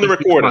 during the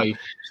recording.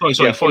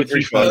 Sorry,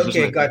 43,000.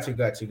 Okay, got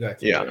you.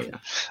 Yeah.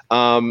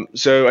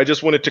 So I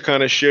just wanted to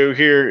kind of show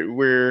here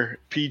where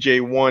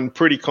PJ won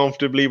pretty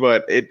comfortably,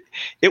 but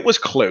it was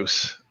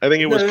close. I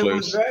think it was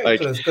close.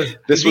 Close,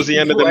 this was the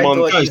end of the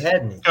month.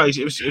 Guys,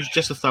 it was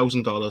just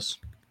 $1,000.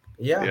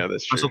 Yeah,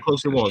 that's true. That's how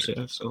close it was.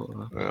 Yeah.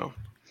 So. Wow.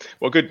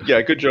 Well, good.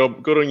 Yeah, good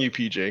job. Good on you,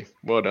 PJ.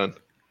 Well done.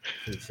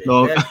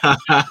 No,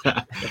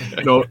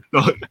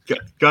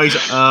 guys.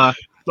 I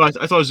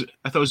thought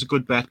it was a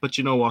good bet, but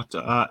you know what?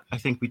 I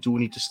think we do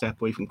need to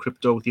step away from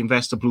crypto. The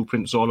investor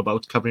blueprint is all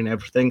about covering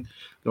everything.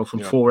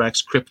 From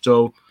forex,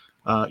 crypto,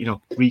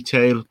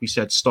 retail. We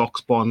said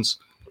stocks, bonds.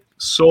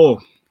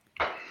 So,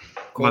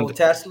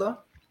 Tesla.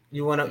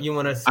 You wanna?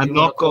 I'm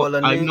not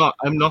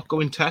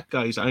going tech,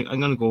 guys. I'm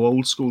gonna go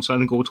old school. So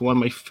I'm gonna go to one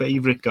of my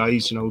favorite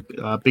guys.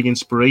 Big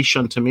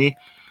inspiration to me.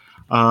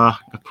 I've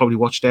probably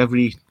watched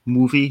every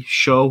movie,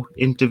 show,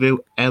 interview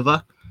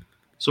ever.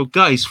 So,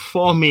 guys,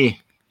 for me,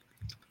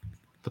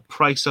 the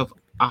price of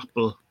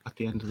Apple at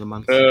the end of the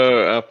month.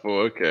 Apple.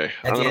 Okay.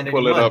 At the end of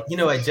the month.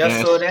 I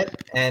just saw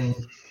that, and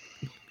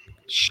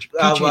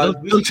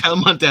don't tell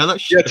Mandela.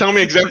 Yeah, tell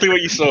me exactly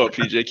what you saw,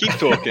 PJ. Keep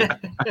talking.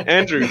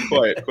 Andrew,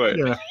 quiet.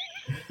 Yeah.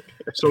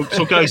 So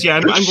guys,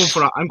 I'm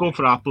going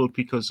for Apple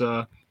because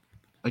I'm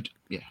a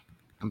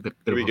bit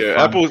there we go.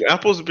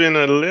 Apple's been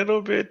a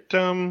little bit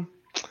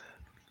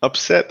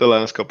upset the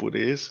last couple of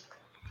days.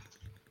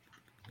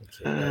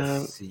 Okay,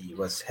 let's see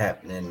what's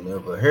happening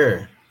over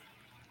here.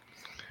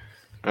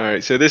 All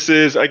right, so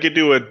I could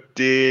do a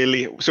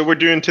daily. So we're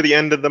doing to the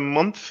end of the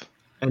month.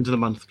 End of the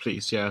month,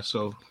 please. Yeah.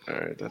 So. All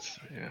right,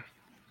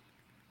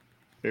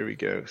 There we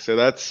go. So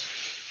that's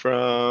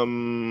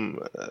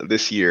from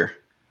this year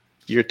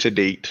to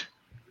date.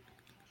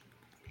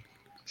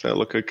 Does that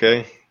look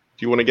okay? Do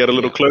you want to get a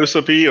little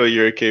closer, P, or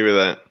you're okay with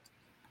that?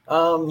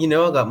 I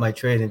got my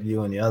trading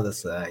view on the other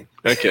side.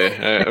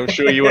 Okay, I'm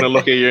sure you want to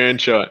look at your own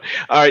chart.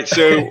 All right,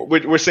 so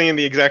we're saying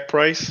the exact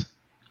price?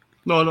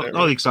 No,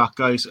 not exact,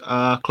 guys.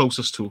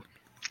 Closest to.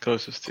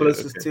 Closest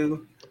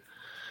to.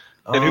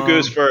 And who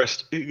goes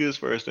first? Who goes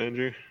first,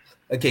 Andrew?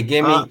 Okay,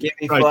 give me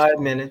 5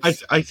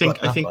 minutes. I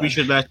think we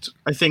should let.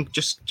 I think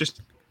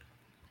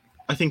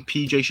I think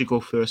PJ should go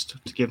first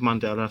to give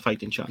Mandela a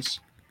fighting chance.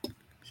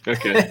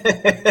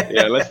 Okay.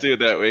 Yeah, let's do it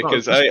that way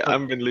because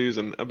I've been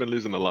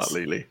losing a lot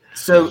lately.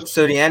 So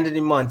the end of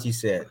the month, you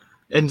said.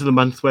 End of the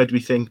month, where do we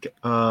think?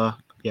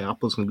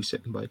 Apple's going to be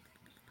sitting by,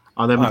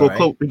 and then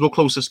we go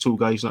closest to,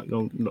 guys. Not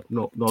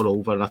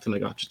over, nothing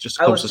like that. Just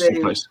closest to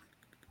price.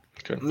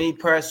 Okay. Me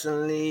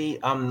personally,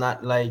 I'm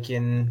not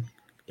liking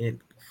it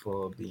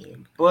for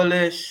being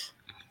bullish.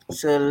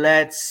 So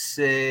let's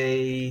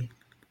say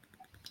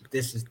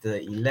this is the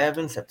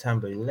 11th,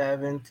 September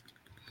 11th.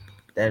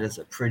 That is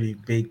a pretty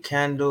big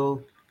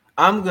candle.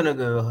 I'm gonna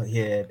go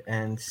ahead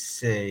and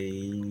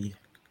say,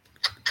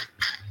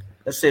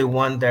 let's say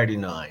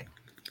 139.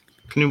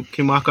 Can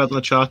you mark out on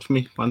the chart for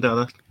me,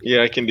 Mandela?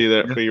 Yeah, I can do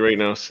that for you right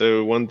now.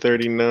 So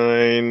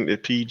 139, the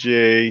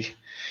PJ,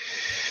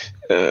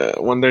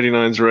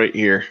 139 is right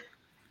here.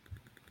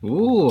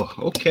 Ooh,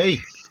 okay.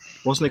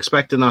 Wasn't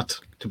expecting that,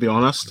 to be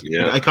honest.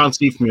 Yeah, I can't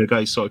see from you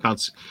guys, so I can't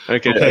see.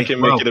 Okay, I can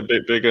make it a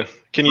bit bigger.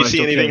 Can you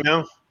see anything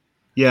now?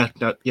 Yeah,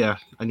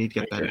 I need to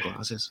get better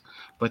glasses.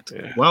 But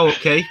wow,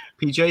 okay,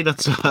 PJ,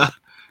 that's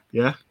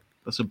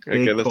that's a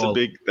big call.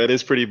 That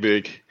is pretty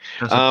big.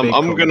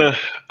 I'm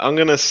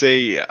gonna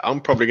say I'm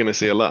probably gonna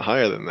say a lot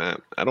higher than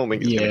that. I don't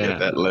think it's gonna get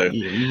that low.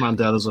 Yeah,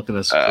 Mandela's looking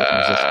at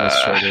resistance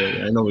straight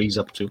away. I know what he's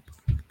up to.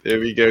 There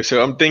we go.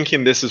 So I'm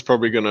thinking this is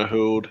probably gonna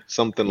hold.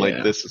 Something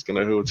like this is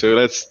gonna hold. So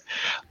let's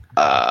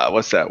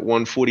what's that?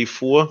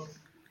 144.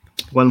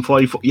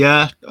 144.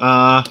 Yeah.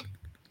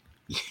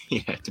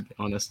 Yeah. To be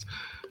honest.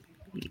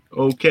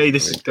 Okay,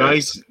 this is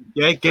guys.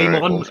 Yeah, game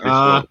on.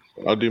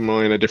 I'll do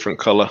mine a different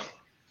color.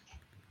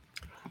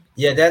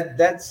 Yeah,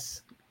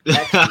 that's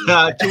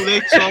actually... too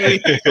late. Sorry,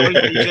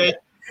 PJ.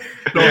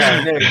 No,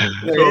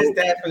 it's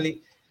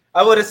definitely.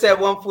 I would have said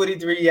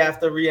 143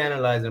 after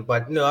reanalyzing,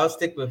 but no, I'll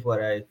stick with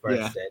what I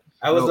first said.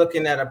 I was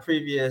looking at a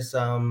previous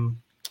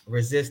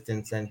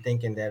resistance and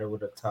thinking that it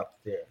would have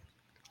topped there.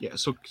 Yeah.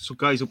 So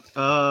guys,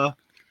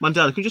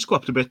 Mandela, can you just go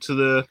up a bit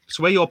to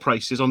so where your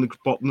price is on the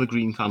bottom of the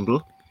green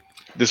candle?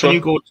 This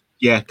one?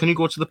 Can you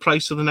go to the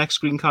price of the next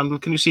green candle?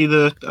 Can you see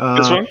the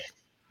this one?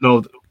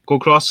 No, go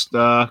across.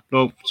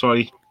 No,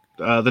 sorry.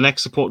 The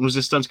next support and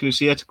resistance. Can you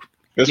see it?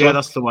 This one?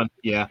 That's the one.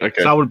 Yeah.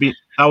 Okay. So that would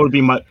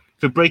be my.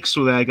 If it breaks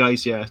through there,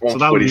 guys, yeah. So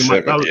that would be my.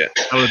 That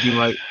would be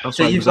my.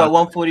 So you've got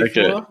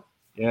 144. Okay.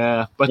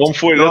 Yeah, but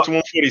 140. That's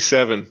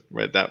 147.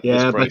 Right.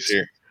 This price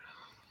here.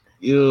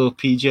 You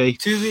PJ.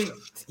 2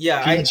 weeks.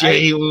 Yeah.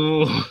 PJ.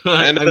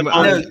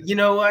 You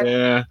know what?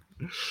 Yeah.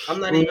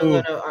 I'm not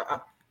even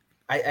gonna.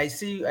 I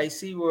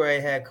see where I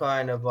had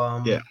kind of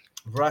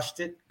rushed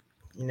it.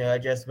 You know, I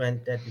just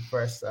went at the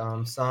first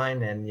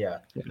sign and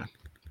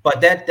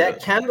But that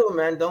candle,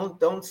 man,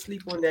 don't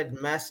sleep on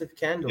that massive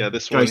candle. Yeah,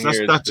 this one guys,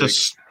 here that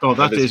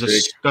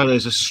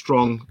is a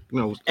strong,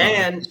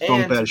 and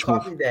bearish to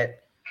copy move.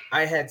 that,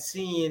 I had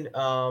seen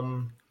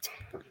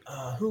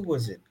who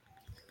was it?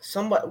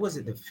 Somebody, was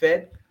it the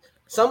Fed?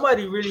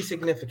 Somebody really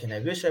significant. I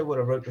wish I would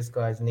have wrote this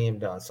guy's name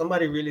down.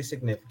 Somebody really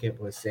significant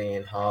was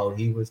saying how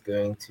he was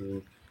going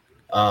to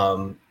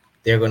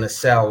they're going to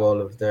sell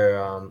all of their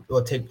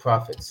or take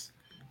profits.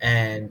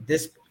 And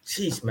this,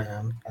 jeez,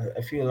 man,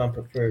 I feel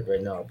unprepared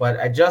right now. But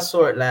I just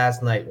saw it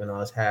last night when I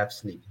was half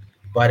asleep.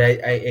 But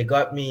it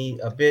got me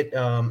a bit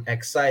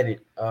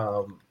excited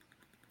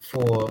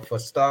for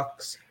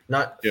stocks,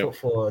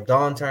 for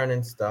downturn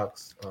in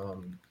stocks.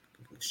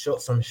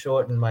 Some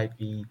shorting might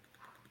be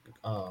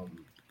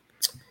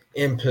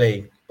in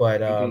play,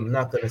 but I'm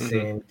not going to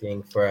say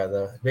anything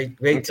further.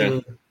 Wait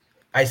till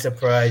I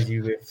surprise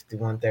you with the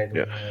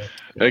 139. Yeah.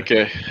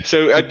 Okay.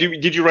 So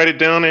did you write it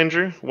down,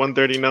 Andrew?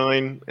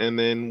 139 and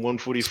then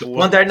 144.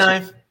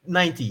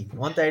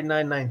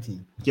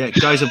 139.90. Yeah,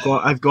 guys,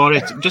 I've got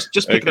it.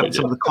 Just picking up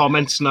some of the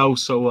comments now.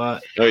 So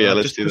let's do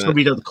that. Just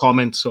read out the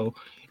comments. So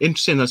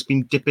interesting. That's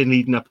been dipping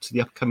leading up to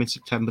the upcoming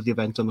September the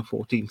event on the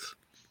 14th.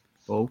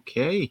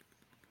 Okay.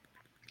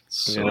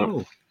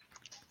 So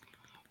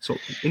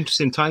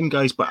interesting time,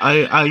 guys. But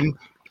I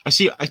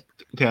see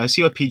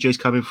where PJ's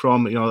coming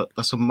from. You know,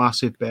 that's a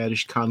massive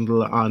bearish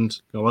candle, and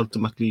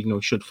ultimately,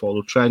 should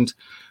follow trend.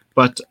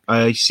 But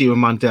I see where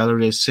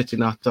Mandela is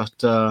sitting at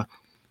that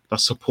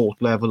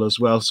support level as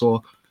well.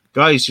 So,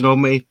 guys,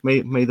 may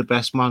the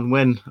best man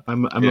win.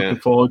 I'm looking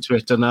forward to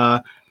it. And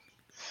I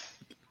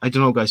don't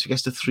know, guys. I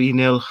guess the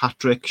 3-0 hat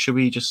trick. Should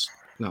we just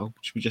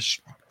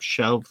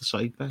shelve the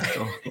side bet?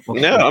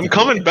 No, I'm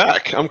coming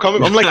back. I'm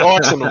like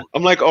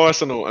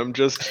Arsenal. I'm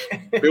just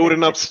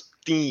building up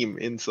steam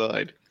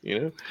inside.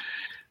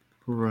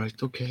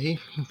 Right. Okay.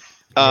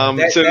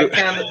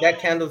 That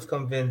candle's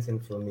convincing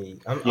for me.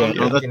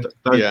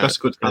 That's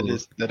good.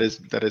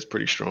 That is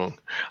pretty strong.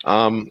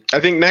 I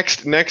think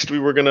next we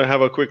were gonna have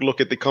a quick look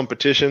at the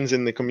competitions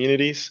in the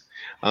communities.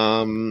 We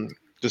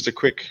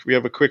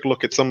have a quick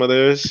look at some of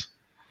those.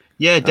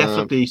 Yeah,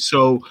 definitely.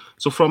 So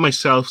from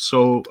myself,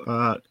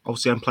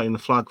 obviously I'm playing the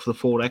flag for the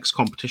Forex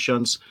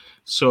competitions.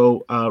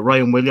 So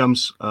Ryan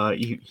Williams,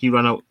 he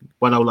won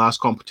our last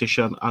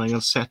competition, and I'm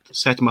gonna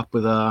set him up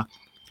with a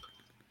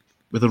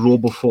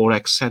Robo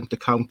Forex Cent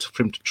account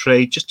for him to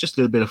trade. Just a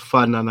little bit of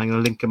fun, and I'm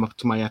gonna link him up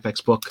to my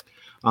FX book.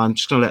 I'm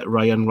just gonna let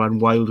Ryan run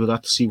wild with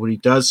that to see what he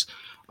does.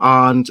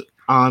 and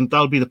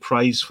that'll be the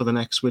prize for the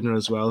next winner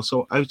as well.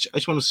 So I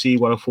just want to see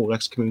what our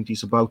Forex community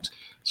is about.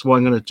 So what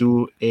I'm going to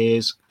do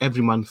is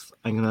every month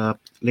I'm going to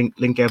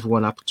link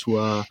everyone up to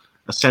a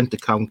cent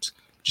account.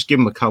 Just give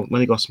them an account.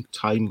 When they got some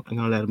time, I'm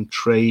going to let them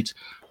trade.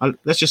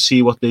 Let's just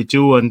see what they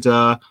do. And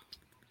I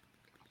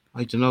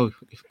don't know,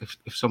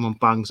 if someone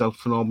bangs out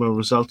phenomenal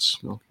results,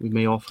 we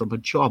may offer them a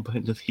job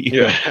in the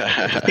year.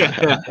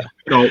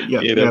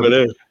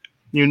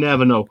 You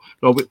never know.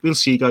 No, we'll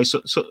see, guys.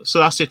 So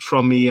that's it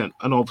from me, and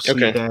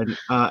obviously then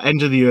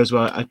end of the year as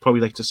well. I'd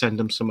probably like to send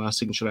them some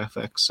Signature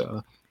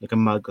FX, like a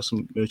mug or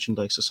some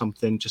merchandise or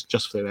something,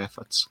 just for their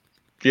efforts.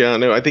 Yeah,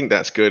 no, I think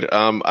that's good.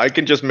 I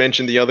can just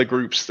mention the other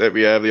groups that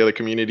we have, the other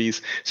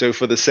communities. So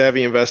for the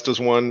Savvy Investors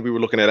one, we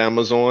were looking at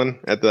Amazon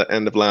at the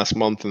end of last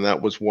month, and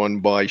that was won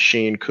by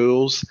Shane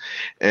Cools,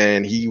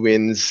 and he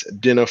wins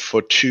dinner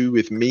for two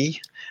with me.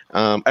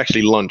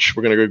 Actually, lunch.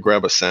 We're going to go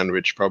grab a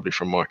sandwich, probably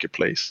from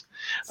Marketplace.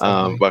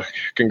 But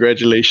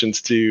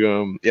congratulations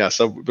to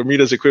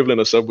Bermuda's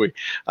equivalent of Subway.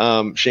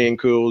 Shane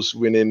Cools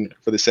winning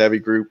for the Savvy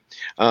group.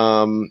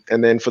 And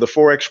then for the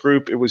Forex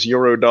group, it was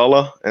Euro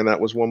Dollar, and that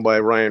was won by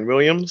Ryan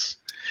Williams.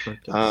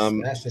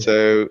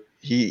 So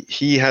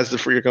he has the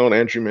free account.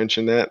 Andrew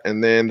mentioned that.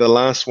 And then the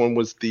last one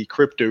was the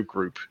crypto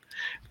group,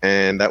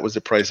 and that was the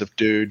price of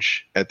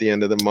Doge at the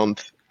end of the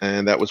month,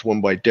 and that was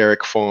won by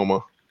Derek Farmer.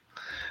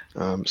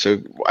 So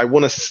I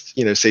want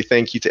to, say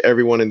thank you to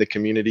everyone in the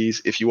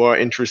communities. If you are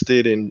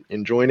interested in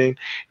joining,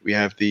 we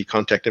have the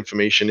contact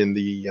information in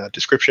the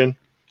description.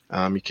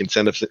 You can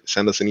send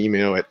us an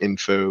email at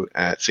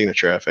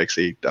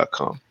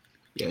info@signaturefx8.com.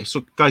 Yeah.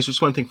 So guys,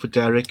 just one thing for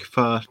Derek,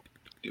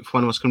 if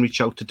one of us can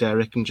reach out to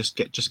Derek and just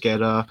get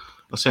I'll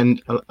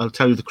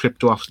tell you the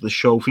crypto after the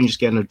show. If we can just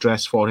get an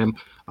address for him,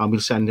 and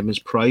we'll send him his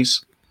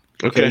prize.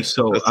 Okay,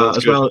 so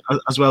as well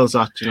as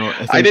that,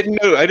 I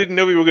didn't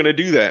know we were going to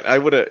do that. I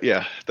would have,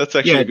 that's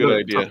actually a good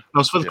idea.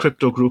 That's for the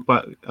crypto group.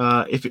 But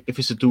if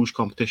it's a Doge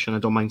competition, I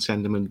don't mind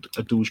sending them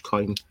a Doge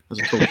coin as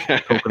a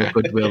token of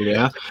goodwill.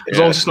 Yeah, as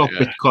long as it's not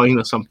Bitcoin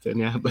or something.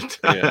 Yeah, but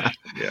guys.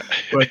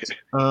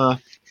 I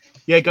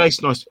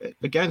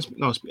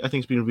think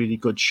it's been a really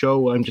good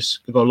show. I've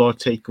got a lot of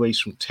takeaways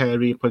from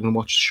Terry. I'm probably going to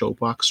watch the show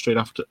back straight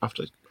after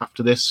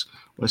this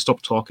when I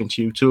stop talking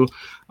to you two,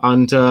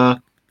 and.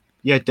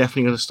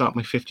 Definitely going to start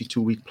my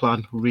 52-week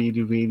plan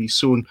really, really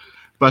soon.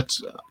 But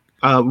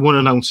we won't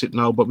announce it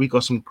now, but we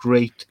got some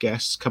great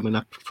guests coming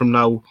up from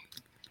now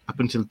up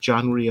until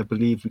January, I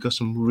believe. We got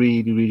some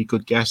really, really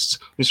good guests.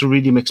 It's a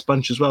really mixed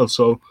bunch as well.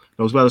 So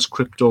as well as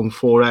crypto and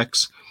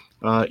Forex,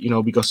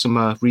 we got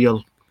some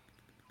real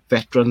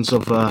veterans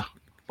of the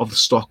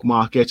stock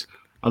market.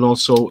 And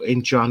also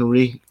in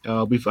January,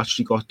 we've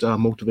actually got a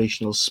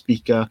motivational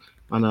speaker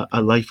and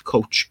a life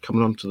coach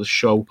coming onto the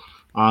show.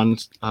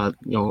 And,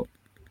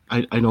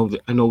 I know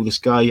this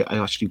guy. I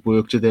actually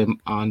worked with him,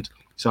 and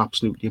he's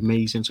absolutely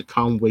amazing. So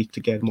can't wait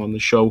to get him on the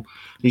show.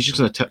 He's just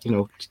going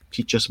to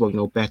teach us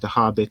about better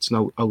habits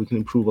and how we can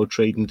improve our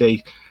trading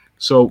day.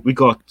 So we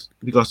got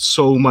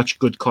so much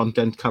good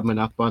content coming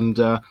up, and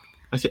I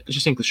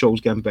just think the show's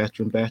getting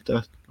better and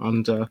better.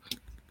 And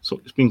so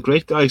it's been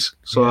great, guys.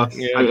 So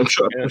I'm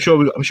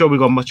sure we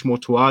got much more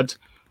to add.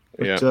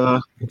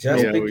 But,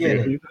 just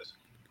beginning.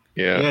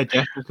 Yeah,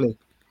 definitely.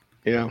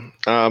 Yeah.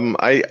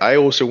 I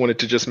also wanted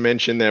to just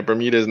mention that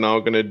Bermuda is now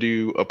going to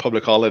do a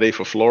public holiday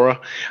for Flora.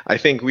 I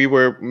think we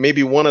were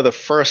maybe one of the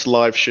first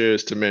live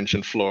shows to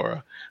mention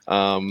Flora.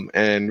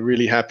 And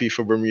really happy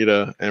for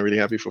Bermuda and really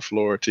happy for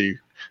Flora too.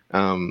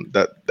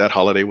 That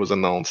holiday was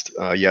announced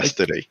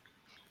yesterday.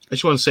 I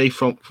just want to say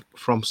from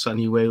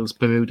sunny Wales,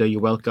 Bermuda, you're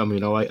welcome.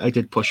 I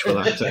did push for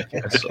that.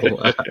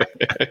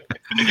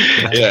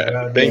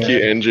 Thank you,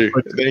 Andrew.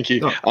 Thank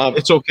you. No,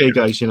 it's okay,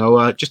 guys.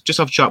 Just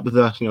have a chat with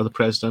the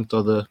president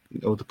or the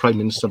prime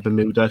minister of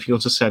Bermuda. If he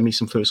wants to send me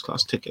some first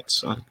class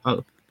tickets,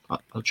 I'll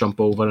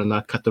jump over and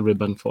cut the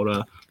ribbon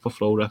for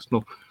Flora.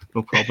 No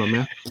problem.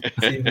 Yeah.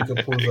 See if we can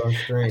pull on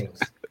strings.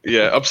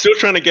 Yeah, I'm still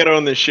trying to get her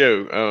on the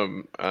show.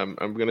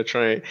 I'm gonna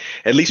try.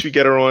 At least we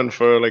get her on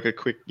for like a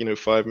quick,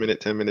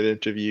 5-minute, 10-minute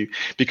interview,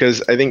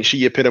 because I think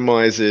she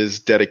epitomizes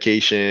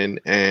dedication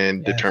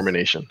and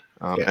determination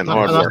and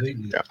hard work.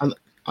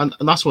 And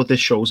that's what this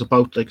show is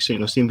about. Like, so,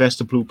 it's the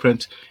investor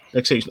blueprint.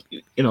 Like, say,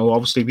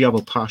 obviously we have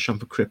a passion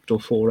for crypto,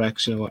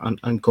 Forex,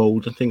 and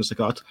gold and things like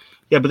that.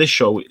 Yeah, but this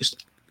show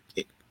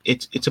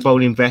it's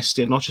about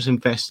investing, not just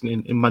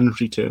investing in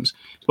monetary terms.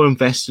 It's about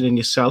investing in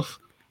yourself.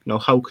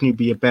 How can you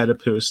be a better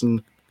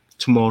person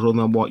tomorrow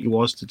than what you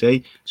was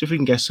today? So if we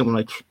can get someone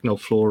like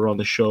Flora on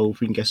the show, if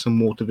we can get some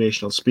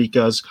motivational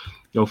speakers,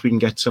 if we can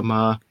get some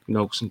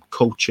some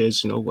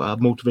coaches,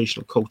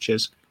 motivational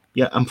coaches,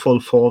 I'm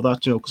full for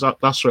that. Because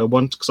that's what I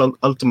want. Because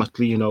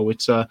ultimately,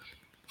 it's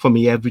for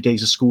me, every day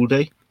is a school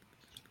day,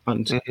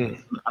 and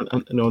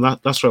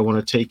that's where I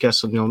want to take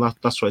us. And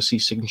that's where I see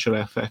Signature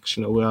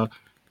FX.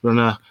 We're on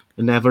a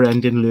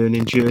never-ending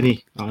learning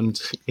journey, and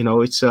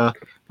it's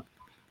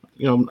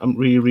I'm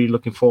really, really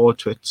looking forward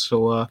to it.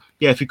 So,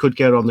 if you could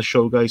get on the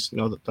show, guys,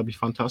 that'd be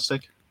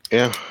fantastic.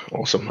 Yeah,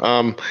 awesome.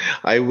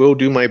 I will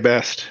do my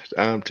best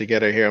to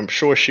get her here. I'm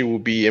sure she will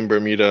be in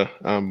Bermuda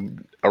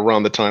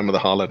around the time of the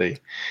holiday,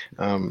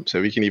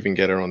 so we can even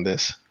get her on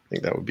this. I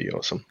think that would be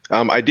awesome.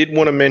 I did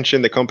want to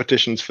mention the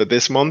competitions for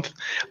this month.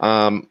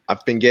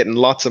 I've been getting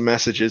lots of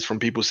messages from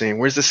people saying,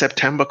 "Where's the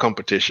September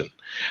competition?"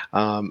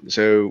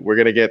 So we're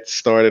gonna get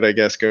started, I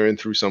guess, going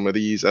through some of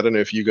these. I don't know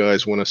if you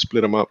guys want to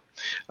split them up,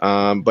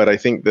 but I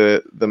think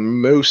the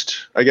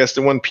most, I guess,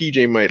 the one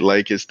PJ might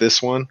like is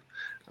this one.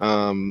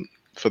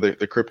 For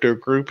the crypto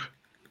group.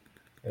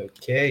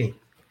 Okay.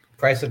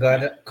 Price of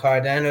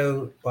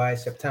Cardano by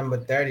September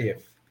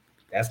 30th.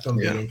 That's gonna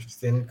be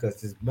interesting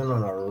because it's been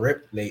on a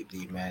rip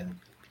lately, man.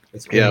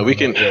 We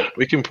can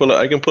pull up.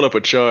 I can pull up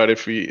a chart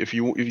if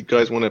you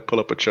guys want to pull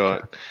up a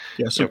chart.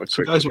 Yeah, so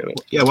guys,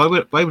 while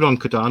we're on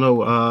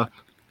Cardano,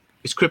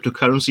 it's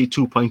cryptocurrency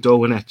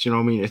 2.0 in it. You know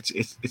what I mean?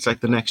 It's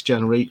like the next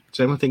generation. Does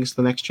anyone think it's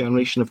the next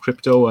generation of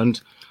crypto? And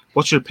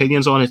what's your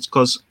opinions on it?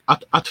 Because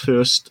at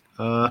first,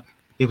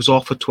 it was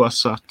offered to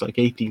us at like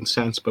 18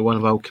 cents by one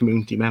of our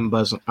community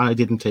members, and I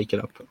didn't take it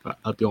up.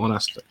 I'll be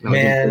honest.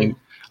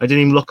 I didn't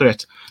even look at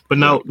it. But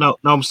now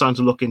I'm starting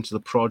to look into the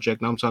project.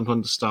 Now I'm starting to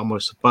understand what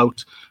it's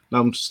about.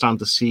 Now I'm starting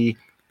to see,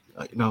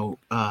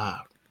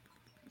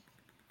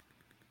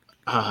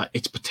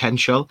 its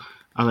potential.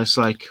 And it's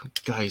like,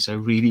 guys, I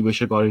really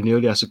wish I got in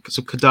earlier. So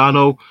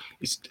Cardano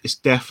is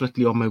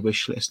definitely on my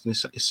wish list, and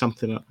it's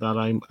something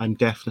that I'm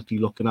definitely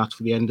looking at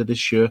for the end of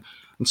this year,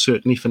 and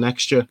certainly for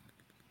next year.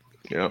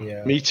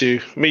 Yeah, me too.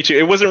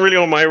 It wasn't really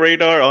on my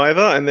radar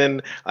either, and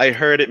then I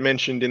heard it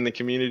mentioned in the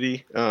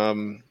community,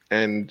 and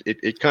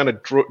it kind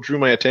of drew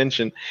my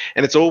attention.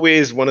 And it's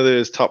always one of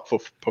those top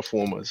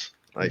performers,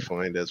 I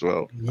find, as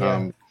well.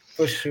 Yeah,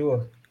 for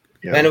sure.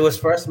 Yeah. When it was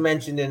first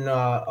mentioned in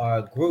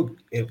our group,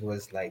 it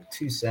was like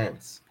 2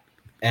 cents.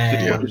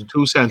 And it was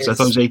 2 cents. I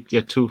thought it was 8.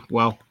 Yeah, 2.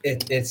 Wow.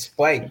 It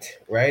spiked,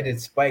 right?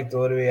 It spiked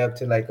all the way up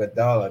to like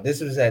 $1.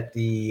 This was at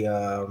the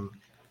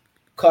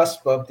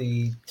cusp of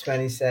the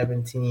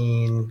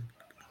 2017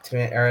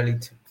 early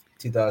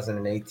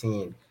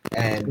 2018,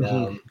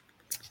 and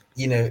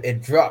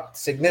it dropped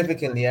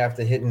significantly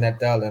after hitting that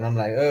 $1, and I'm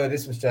like, oh,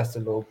 this was just a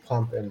little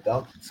pump and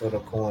dump sort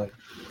of coin,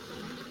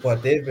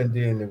 but they've been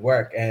doing the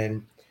work.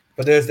 And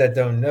for those that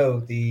don't know,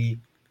 the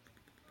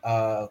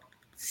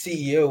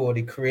CEO or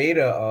the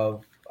creator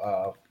of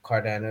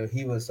Cardano,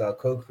 he was a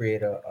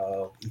co-creator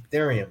of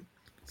Ethereum.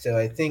 So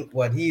I think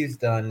what he's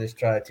done is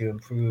try to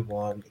improve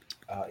on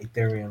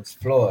Ethereum's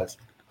flaws.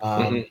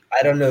 I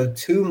don't know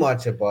too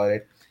much about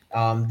it.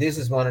 This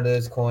is one of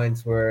those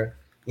coins where,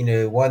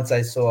 once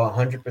I saw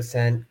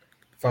 100%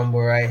 from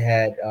where I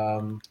had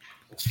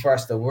was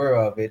first aware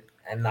of it,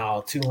 and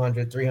now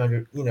 200,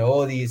 300,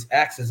 all these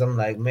axes, I'm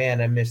like,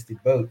 man, I missed the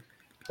boat.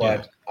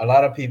 But a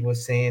lot of people are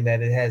saying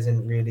that it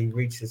hasn't really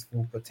reached its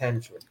full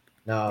potential.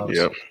 Now,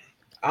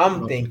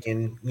 I'm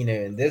thinking,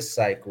 in this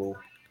cycle,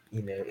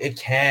 it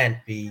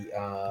can't be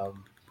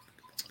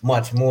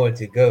much more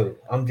to go.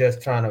 I'm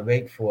just trying to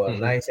wait for a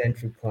nice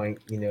entry point.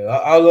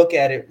 I'll look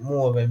at it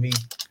more when we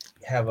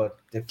have a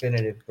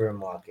definitive bear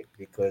market,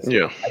 because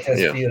I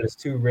just feel it's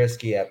too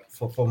risky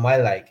for my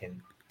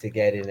liking to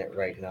get in it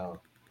right now.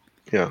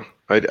 Yeah,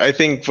 I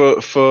think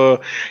for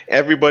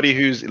everybody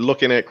who's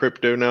looking at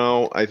crypto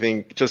now, I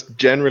think just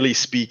generally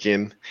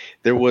speaking,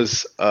 there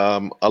was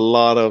a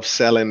lot of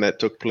selling that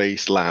took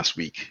place last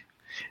week.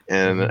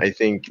 And I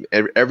think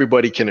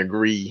everybody can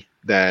agree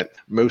that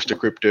most of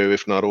crypto,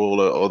 if not all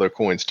the other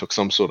coins, took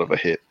some sort of a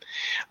hit.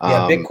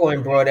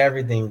 Bitcoin brought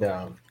everything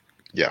down.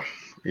 Yeah,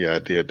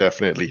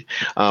 definitely.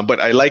 But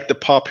I like the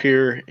pop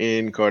here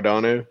in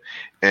Cardano.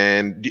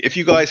 And if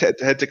you guys had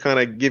to kind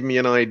of give me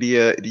an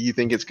idea, do you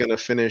think it's going to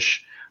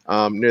finish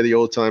near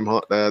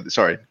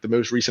the the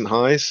most recent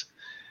highs?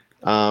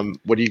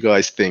 What do you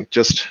guys think?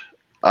 Just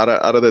out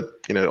of the,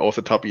 off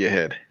the top of your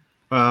head.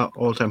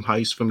 All-time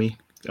highs for me.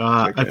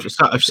 I've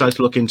started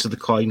to look into the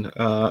coin.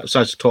 I've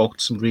started to talk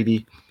to some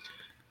really,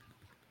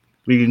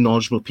 really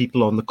knowledgeable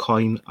people on the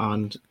coin,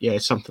 and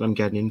it's something I'm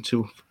getting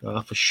into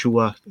for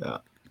sure. I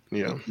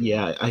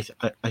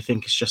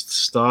think it's just the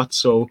start.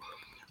 So,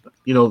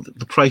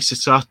 the price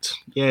it's at,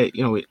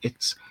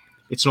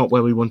 it's not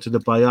where we wanted to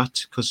buy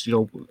at, because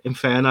in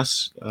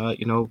fairness,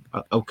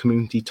 our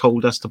community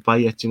told us to buy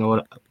it,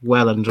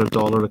 well under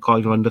 $1 a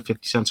coin, or under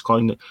 50 cents a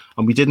coin,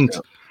 and we didn't.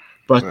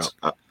 But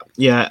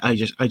I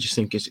just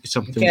think it's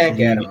something. You can't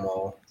get them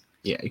all.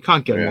 Yeah, you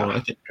can't get them all. I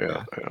think.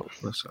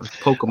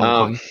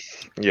 Pokemon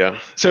coin.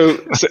 So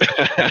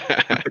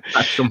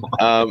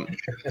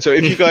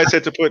if you guys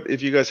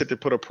had to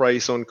put a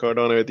price on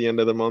Cardano at the end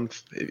of the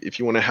month, if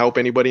you want to help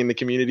anybody in the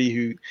community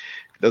who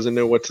doesn't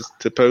know what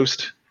to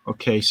post.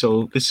 Okay,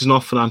 so this is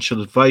not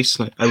financial advice.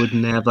 I would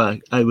never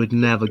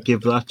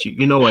give that.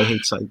 I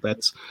hate side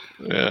bets.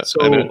 Yeah.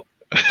 So,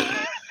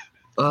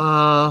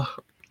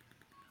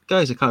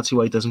 guys, I can't see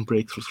why it doesn't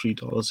break through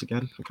 $3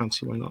 again. I can't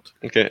see why not.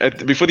 Okay,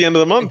 before the end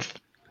of the month.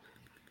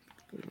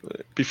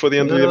 Before the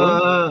end of the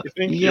month, you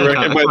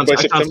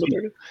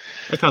think?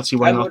 I can't see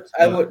why not.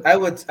 I would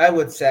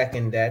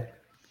second that.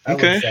 I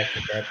would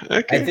second that.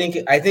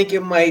 Okay. I think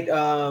it might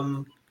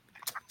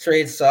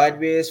trade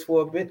sideways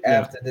for a bit Yeah.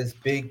 after this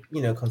big,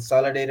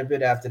 consolidate a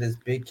bit after this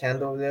big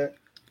candle there.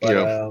 But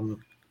Yeah.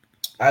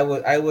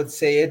 I would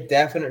say it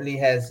definitely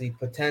has the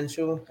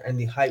potential and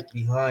the hype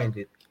behind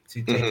it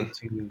to take Mhm. it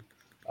to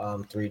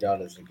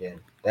 $3 again.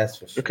 That's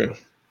for sure. Okay.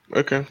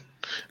 Okay.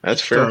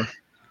 That's Just, fair.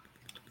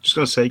 just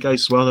gonna say,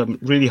 guys, as well, I'm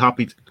really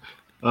happy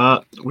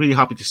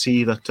to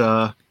see that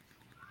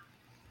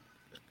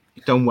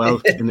you've done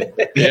well in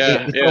the,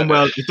 Yeah,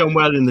 you've done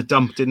well in the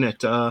dump, didn't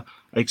it?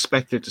 I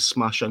expected to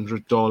smash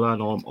 $100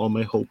 and all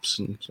my hopes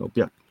and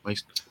yeah, my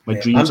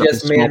Yeah, dreams I'm up in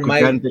just man, smoke my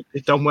again.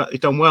 It done well.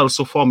 It done well.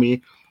 So for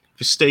me,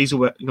 if it stays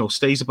away,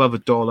 stays above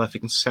 $1, if it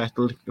can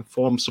settle, it can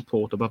form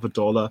support above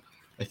 $1,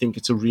 I think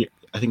it's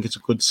a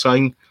good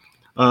sign.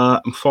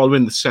 I'm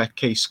following the set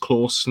case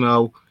close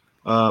now.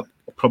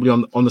 Probably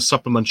on the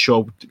supplement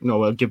show,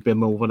 I'll give a bit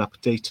more of an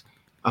update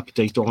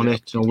on Yeah.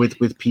 it.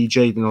 With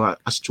PJ,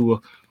 as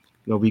to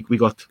we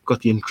got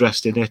the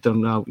interest in it,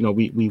 and now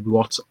we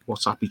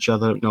WhatsApp each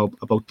other,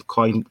 about the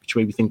coin, which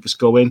way we think it's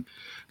going.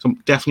 So I'm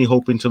definitely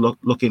hoping to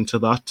look into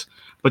that.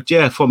 But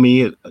yeah, for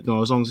me, as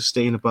long as it's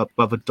staying above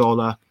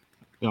 $1,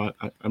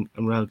 I'm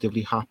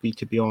relatively happy,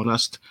 to be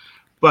honest.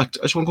 But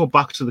I just want to go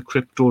back to the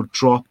crypto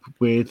drop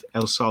with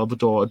El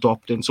Salvador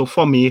adopting. So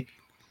for me,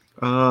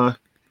 I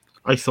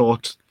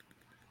thought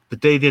the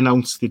day they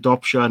announced the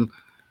adoption,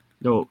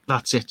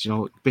 that's it.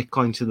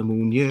 Bitcoin to the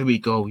moon. Here we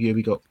go. Yeah.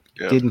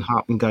 Didn't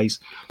happen, guys.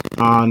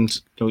 And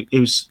it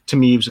was, to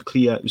me, it was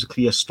a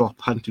clear stop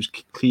hunt. It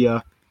was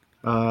clear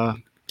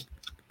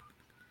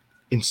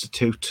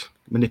institute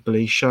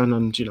manipulation,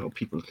 and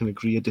people can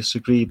agree or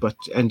disagree, but at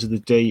the end of the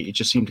day, it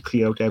just seemed to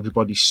clear out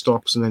everybody's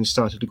stops, and then it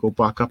started to go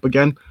back up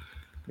again.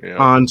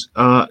 Yeah. And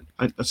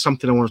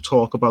something I want to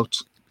talk about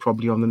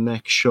probably on the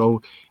next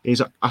show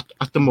is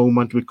at the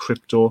moment with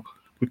crypto,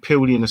 we're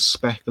purely in a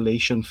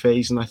speculation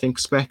phase, and I think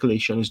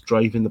speculation is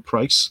driving the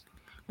price,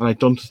 and I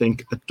don't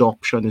think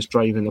adoption is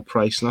driving the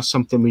price, and that's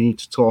something we need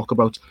to talk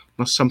about.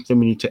 That's something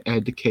we need to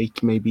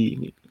educate,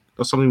 maybe.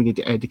 That's something we need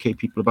to educate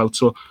people about.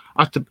 So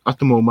at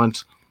the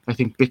moment, I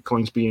think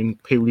Bitcoin's being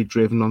purely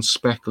driven on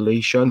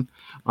speculation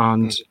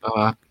and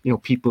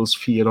people's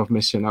fear of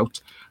missing out.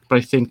 But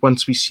I think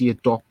once we see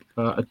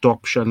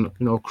adoption,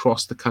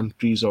 across the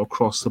countries or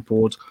across the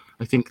board,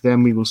 I think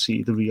then we will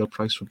see the real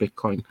price for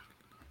Bitcoin.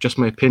 Just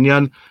my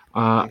opinion.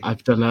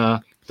 I've done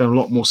a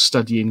lot more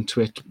study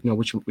into it,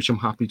 which I'm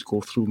happy to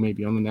go through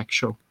maybe on the next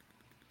show.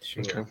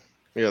 Sure. Okay.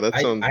 Yeah, that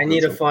sounds. I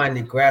need to find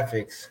the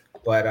graphics,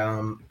 but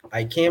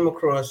I came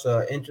across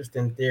an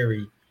interesting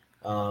theory,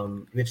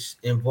 which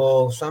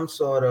involves some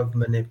sort of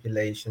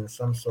manipulation,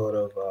 some sort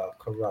of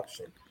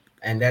corruption,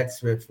 and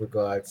that's with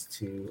regards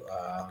to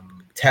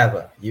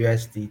Tether,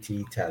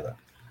 USDT Tether.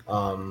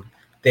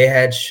 They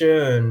had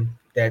shown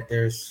that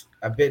there's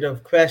a bit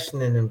of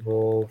questioning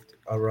involved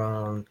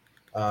around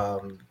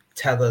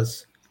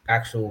Tether's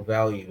actual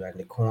value and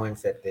the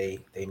coins that they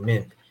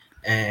mint,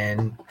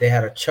 and they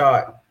had a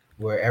chart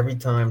where every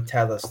time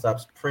Tether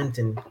stops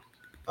printing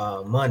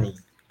money,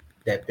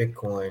 that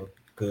Bitcoin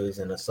goes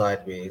in a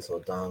sideways or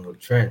downward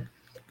trend.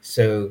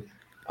 So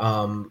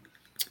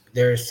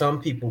there are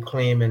some people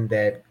claiming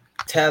that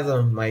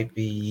Tether might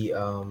be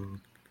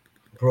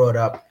brought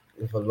up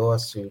with a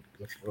lawsuit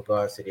with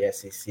regards to the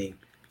SEC,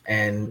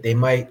 and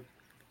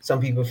some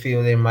people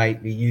feel they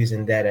might be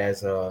using that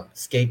as a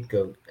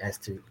scapegoat as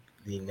to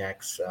the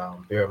next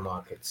bear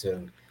market.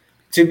 So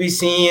to be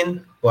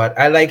seen, but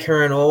I like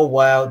hearing all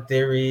wild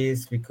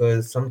theories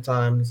because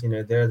sometimes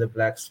they're the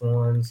black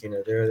swans.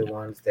 They're the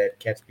ones that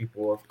catch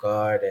people off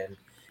guard, and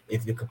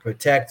if it could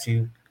protect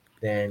you,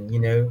 then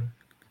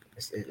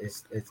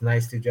it's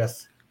nice to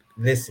just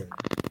listen,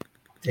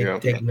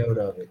 take note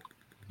of it.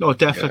 No,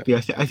 definitely.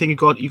 I think you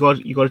got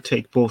to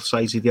take both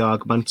sides of the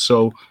argument.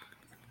 So,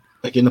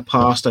 like in the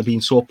past, I've been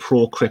so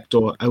pro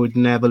crypto. I would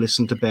never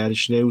listen to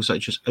bearish news. I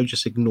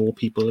just ignore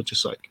people. I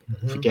just like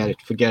forget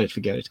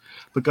it.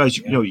 But guys,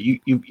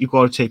 you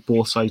got to take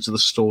both sides of the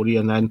story,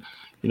 and then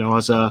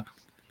as an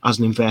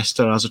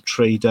investor, as a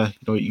trader,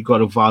 you got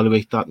to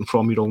evaluate that, and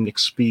from your own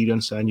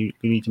experience, and you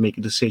need to make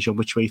a decision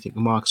which way you think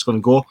the market's going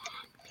to go.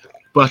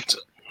 But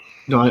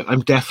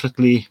I'm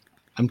definitely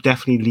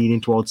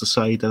leaning towards the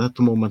side that at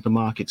the moment the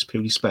market's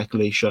purely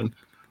speculation.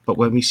 But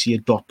when we see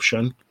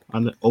adoption,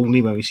 and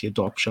only when we see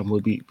adoption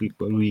will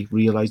we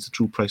realize the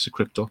true price of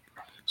crypto.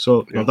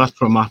 So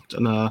that's where I'm at,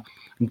 and I'm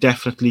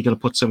definitely going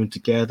to put something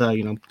together.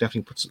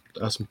 Definitely put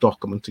some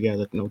document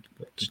together, to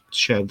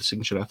share with the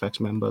Signature FX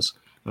members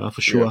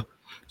for sure.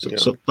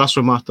 So that's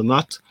where I'm at on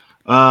that.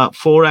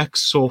 Forex.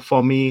 So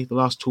for me, the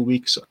last 2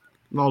 weeks,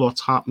 not a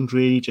lot's happened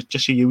really.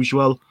 Just your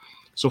usual.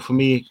 So for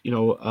me,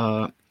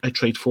 I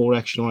trade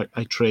Forex.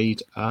 I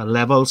trade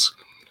levels.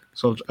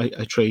 So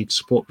I trade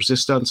support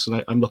resistance,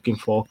 and I'm looking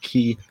for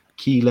key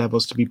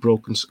levels to be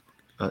broken,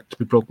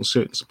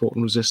 certain support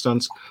and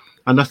resistance.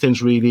 And nothing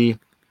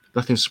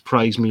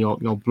surprised me or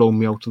blown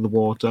me out of the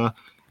water.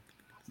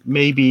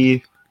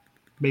 Maybe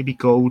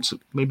gold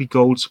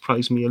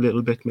surprised me a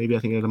little bit. Maybe I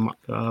think it had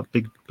a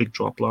big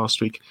drop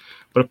last week.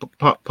 But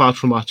apart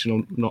from that,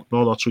 not a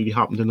lot's really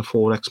happened in the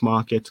Forex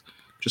market.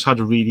 just had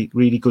a really,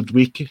 really good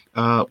week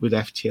with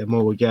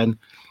FTMO again.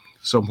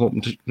 So I'm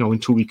hoping to, in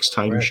 2 weeks'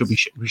 time, we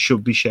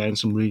should be sharing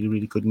some really,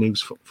 really good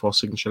news for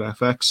Signature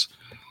FX.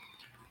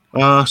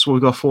 So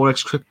we've got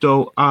Forex,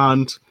 crypto,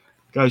 and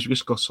guys, we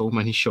just got so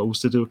many shows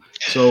to do.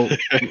 So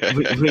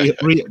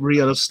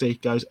real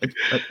estate, guys.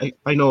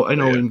 I know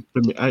in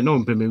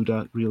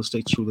Bermuda, real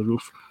estate's through the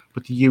roof,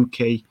 but the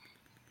UK.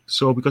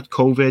 So we got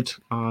COVID,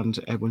 and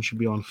everyone should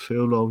be on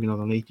furlough.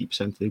 On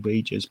 80% of their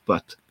wages,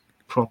 but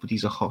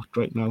properties are hot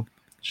right now.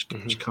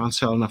 You can't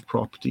sell enough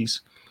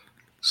properties.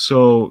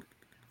 So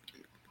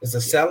it's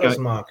a seller's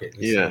market.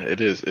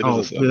 It is.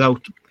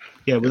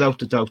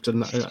 Without a doubt,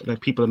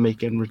 and people are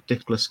making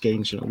ridiculous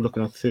gains.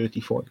 Looking at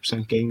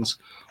 30-40% gains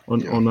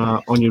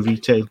on your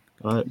retail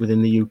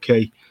within the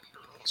UK.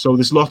 So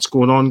there's lots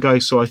going on,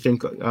 guys. So I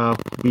think we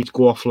need to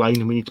go offline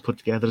and we need to put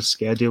together a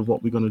schedule of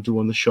what we're going to do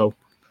on the show.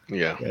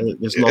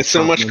 It's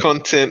so much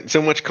content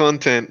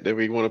that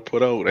we want to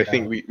put out. I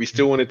think we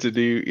still wanted to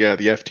do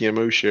the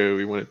FTMO show.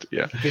 We wanted to we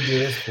could do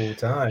this full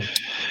time.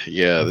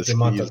 This it's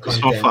not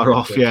far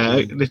off. We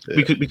could do this.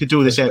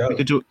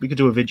 We could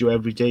do a video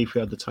every day if we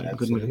had the time.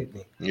 Absolutely.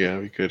 Couldn't we? Yeah,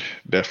 we could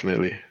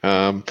definitely.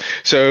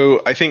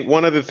 So I think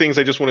one of the things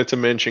I just wanted to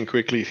mention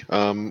quickly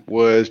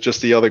was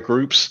just the other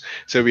groups.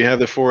 So we have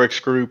the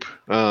Forex group.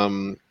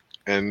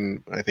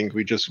 And I think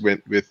we just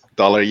went with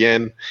dollar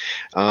yen,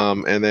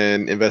 and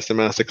then investor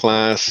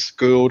masterclass,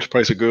 gold,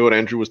 price of gold.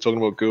 Andrew was talking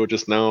about gold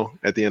just now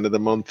at the end of the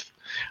month,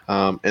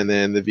 and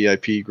then the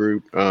VIP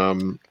group,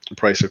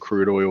 price of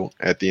crude oil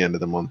at the end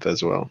of the month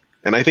as well.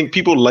 And I think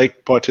people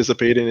like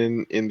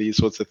participating in these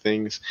sorts of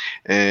things,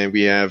 and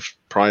we have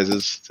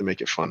prizes to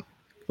make it fun.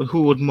 Well,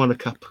 who wouldn't want a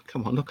cup?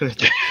 Come on, look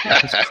at it.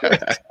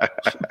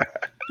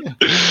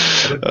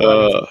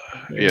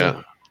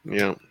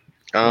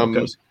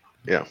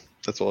 Yeah.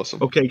 That's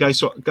awesome. Okay, guys.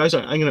 So, guys,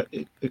 I'm gonna,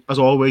 as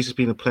always, it's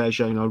been a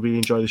pleasure. I really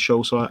enjoy the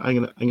show. So,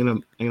 I'm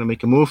gonna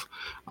make a move,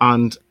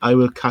 and I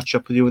will catch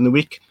up with you in the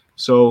week.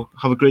 So,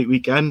 have a great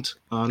weekend,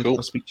 and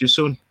I'll speak to you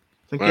soon.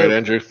 Thank you. All right,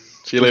 Andrew.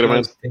 See you later,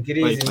 man. Take it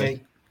easy,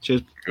 mate.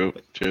 Cheers. Cool.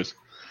 Cheers.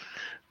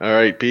 All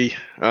right, P.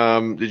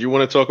 Did you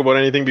want to talk about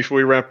anything before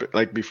we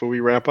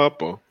wrap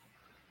up, or?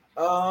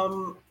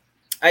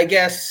 I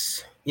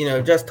guess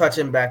just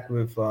touching back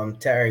with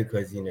Terry,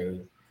 because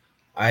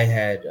I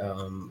had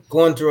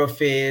gone through a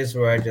phase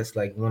where I just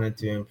wanted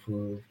to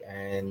improve,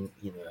 and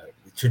the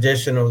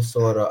traditional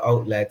sort of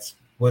outlets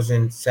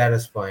wasn't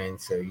satisfying.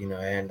 So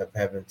I ended up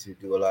having to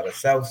do a lot of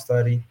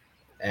self-study,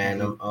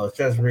 and I was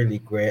just really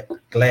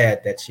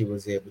glad that she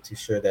was able to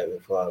share that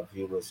with our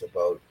viewers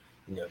about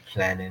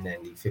planning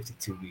and the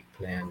 52-week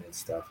plan and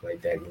stuff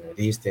like that.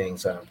 These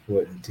things are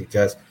important to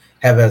just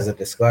have as a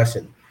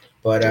discussion.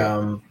 But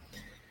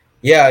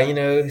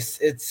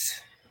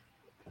it's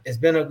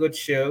been a good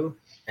show.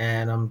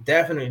 And I'm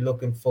definitely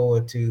looking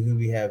forward to who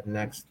we have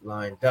next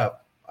lined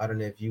up. I don't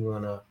know if you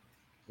want to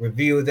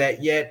reveal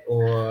that yet,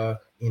 or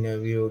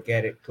we'll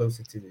get it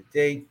closer to the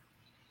date.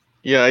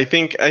 Yeah, I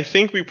think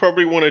we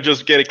probably want to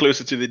just get it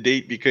closer to the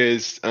date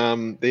because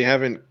they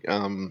haven't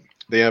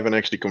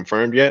actually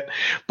confirmed yet.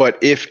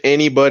 But if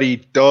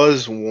anybody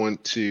does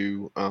want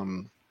to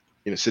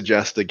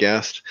suggest a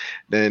guest,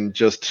 then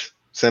just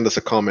send us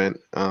a comment.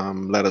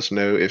 Let us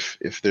know if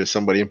there's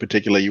somebody in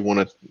particular you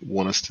want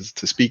us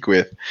to speak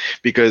with,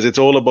 because it's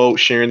all about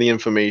sharing the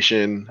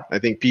information. I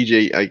think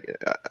PJ,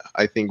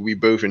 I think we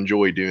both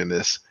enjoy doing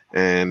this,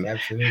 and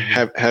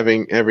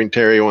having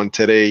Terry on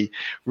today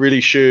really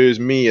shows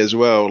me as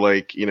well.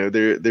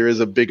 There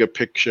is a bigger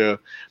picture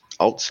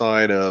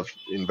outside of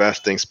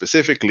investing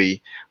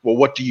specifically. Well,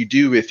 what do you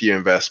do with your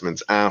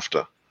investments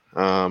after?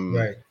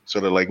 Right.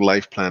 Sort of like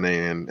life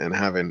planning and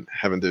having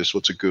those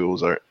sorts of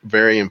goals are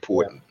very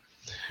important.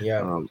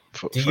 Yeah.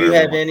 Do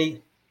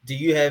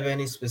you have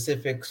any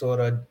specific sort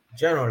of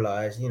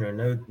generalized,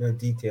 no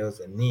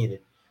details are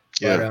needed,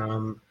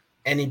 but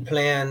any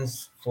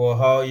plans for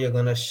how you're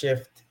gonna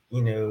shift,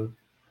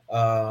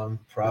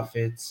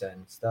 profits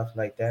and stuff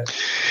like that?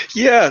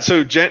 Yeah.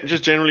 So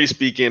just generally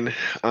speaking,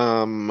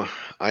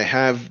 I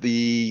have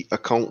the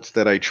accounts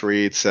that I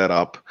trade set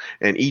up,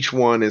 and each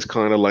one is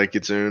kind of like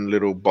its own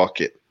little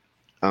bucket.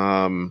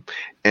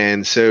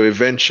 And so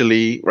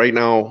eventually, right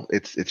now,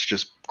 it's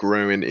just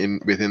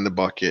growing within the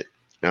bucket.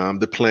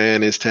 The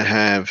plan is to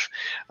have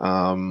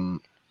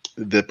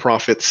the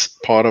profits,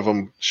 part of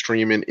them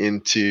streaming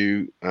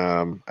into,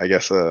 I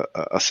guess,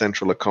 a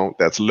central account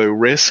that's low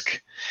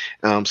risk.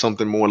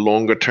 Something more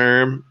longer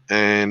term,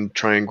 and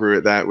try and grow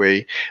it that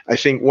way. I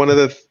think one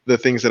of the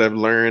things that I've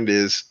learned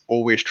is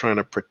always trying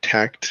to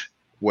protect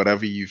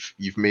whatever you've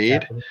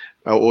made,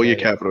 all your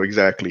capital.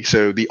 Exactly.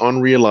 So the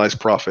unrealized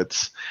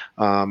profits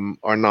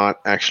are not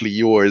actually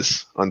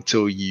yours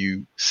until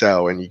you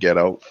sell and you get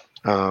out.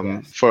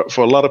 For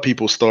a lot of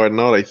people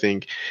starting out, I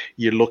think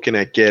you're looking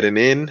at getting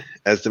in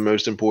as the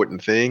most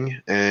important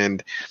thing,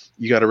 and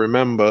you got to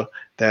remember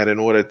that in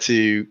order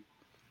to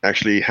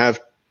actually have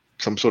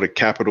some sort of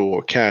capital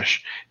or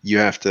cash, you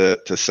have to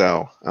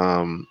sell,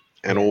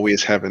 and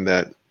always having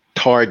that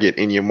target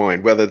in your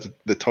mind, whether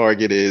the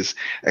target is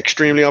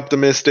extremely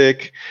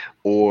optimistic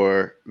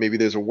or maybe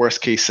there's a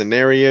worst case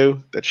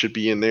scenario that should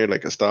be in there,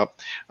 like a stop.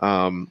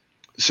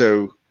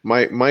 So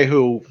my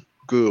whole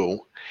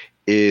goal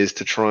is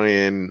to try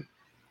and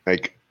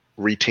like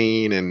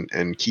retain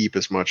and keep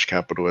as much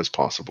capital as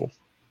possible.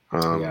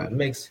 It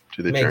makes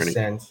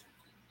sense.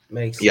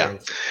 Makes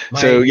sense.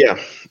 So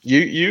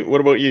you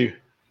what about you?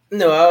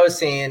 No, I was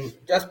saying,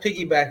 just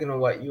piggybacking on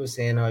what you were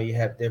saying, how you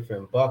have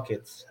different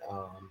buckets.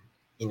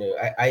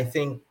 I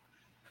think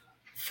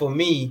for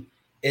me,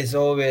 it's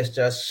always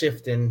just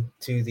shifting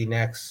to the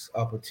next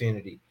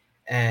opportunity.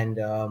 And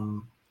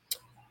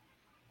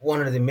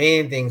one of the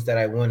main things that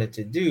I wanted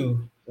to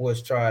do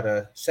was try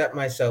to set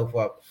myself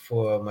up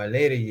for my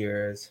later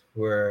years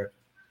where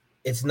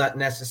it's not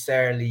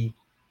necessarily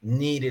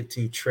needed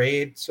to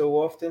trade so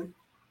often,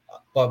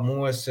 but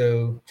more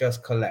so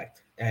just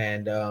collect.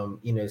 And,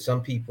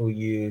 some people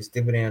use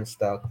dividend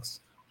stocks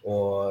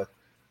or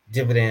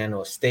dividend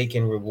or stake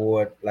and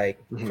reward like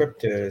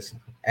cryptos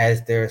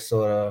as their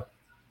sort of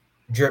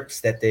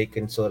drips that they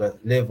can sort of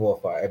live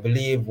off of. I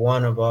believe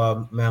one of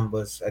our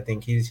members, I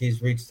think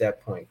he's reached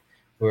that point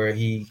where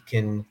he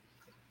can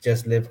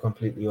just live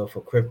completely off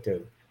of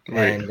crypto.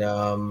 Right.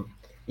 And,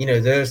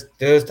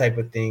 there's type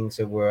of things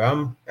of where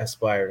I'm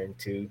aspiring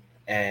to.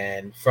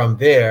 And from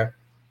there,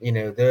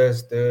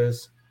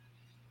 there's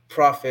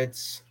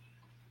profits.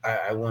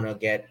 I want to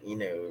get,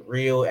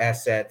 real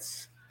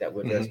assets that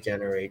would just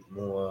generate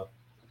more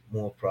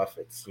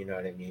profits. You know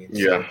what I mean?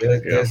 Yeah. So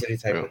those are the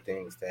type of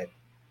things that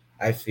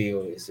I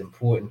feel is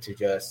important to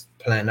just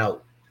plan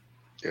out.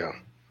 Yeah.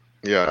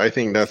 Yeah, I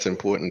think that's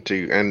important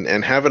too.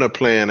 And having a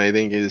plan, I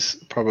think,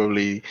 is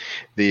probably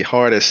the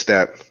hardest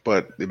step,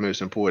 but the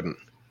most important.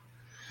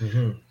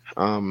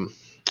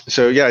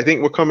 So yeah, I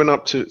think we're coming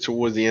up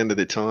towards the end of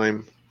the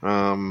time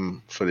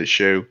for the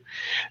show.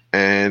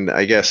 And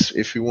I guess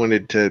if you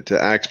wanted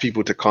to ask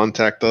people to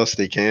contact us,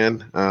 they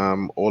can.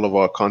 All of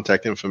our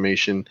contact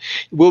information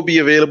will be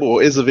available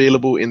or is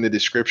available in the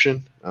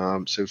description.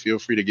 So feel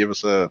free to give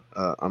us a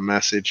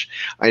message.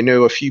 I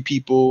know a few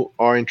people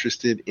are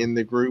interested in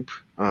the group.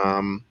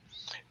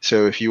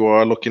 So if you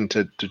are looking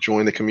to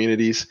join the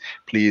communities,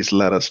 please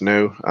let us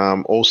know.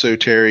 Also,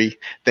 Terry,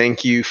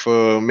 thank you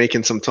for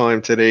making some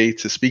time today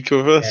to speak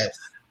with us. Yes.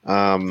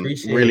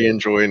 Really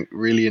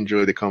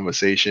enjoy the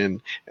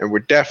conversation, and we're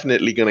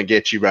definitely going to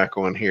get you back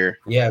on here.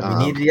 Yeah,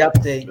 we need the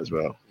update as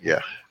well.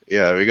 Yeah,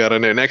 we got to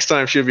know. Next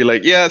time she'll be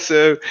like, yeah,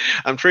 so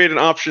I'm trading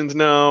options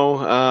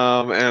now,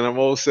 and I'm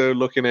also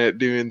looking at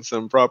doing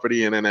some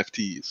property and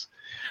NFTs.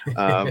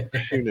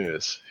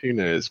 Who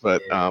knows?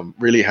 But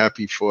really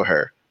happy for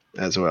her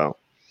as well.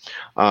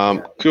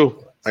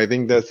 Cool. I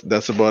think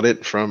that's about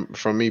it from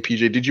me.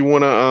 PJ, did you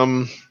want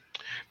to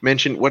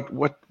mention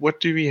what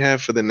do we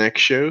have for the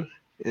next show?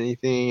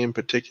 Anything in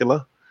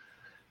particular?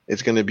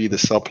 It's going to be the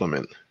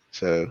supplement.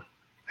 So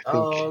I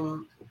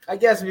think I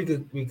guess we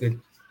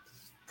could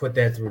put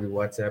that through the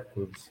WhatsApp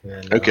groups.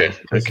 And, okay.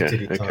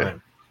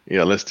 Time.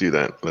 Yeah, let's do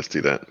that.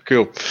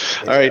 Cool.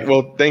 All right.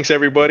 Well, thanks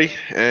everybody,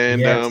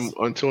 and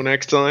until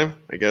next time,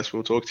 I guess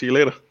we'll talk to you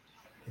later.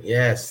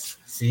 Yes.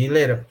 See you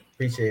later.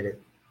 Appreciate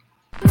it.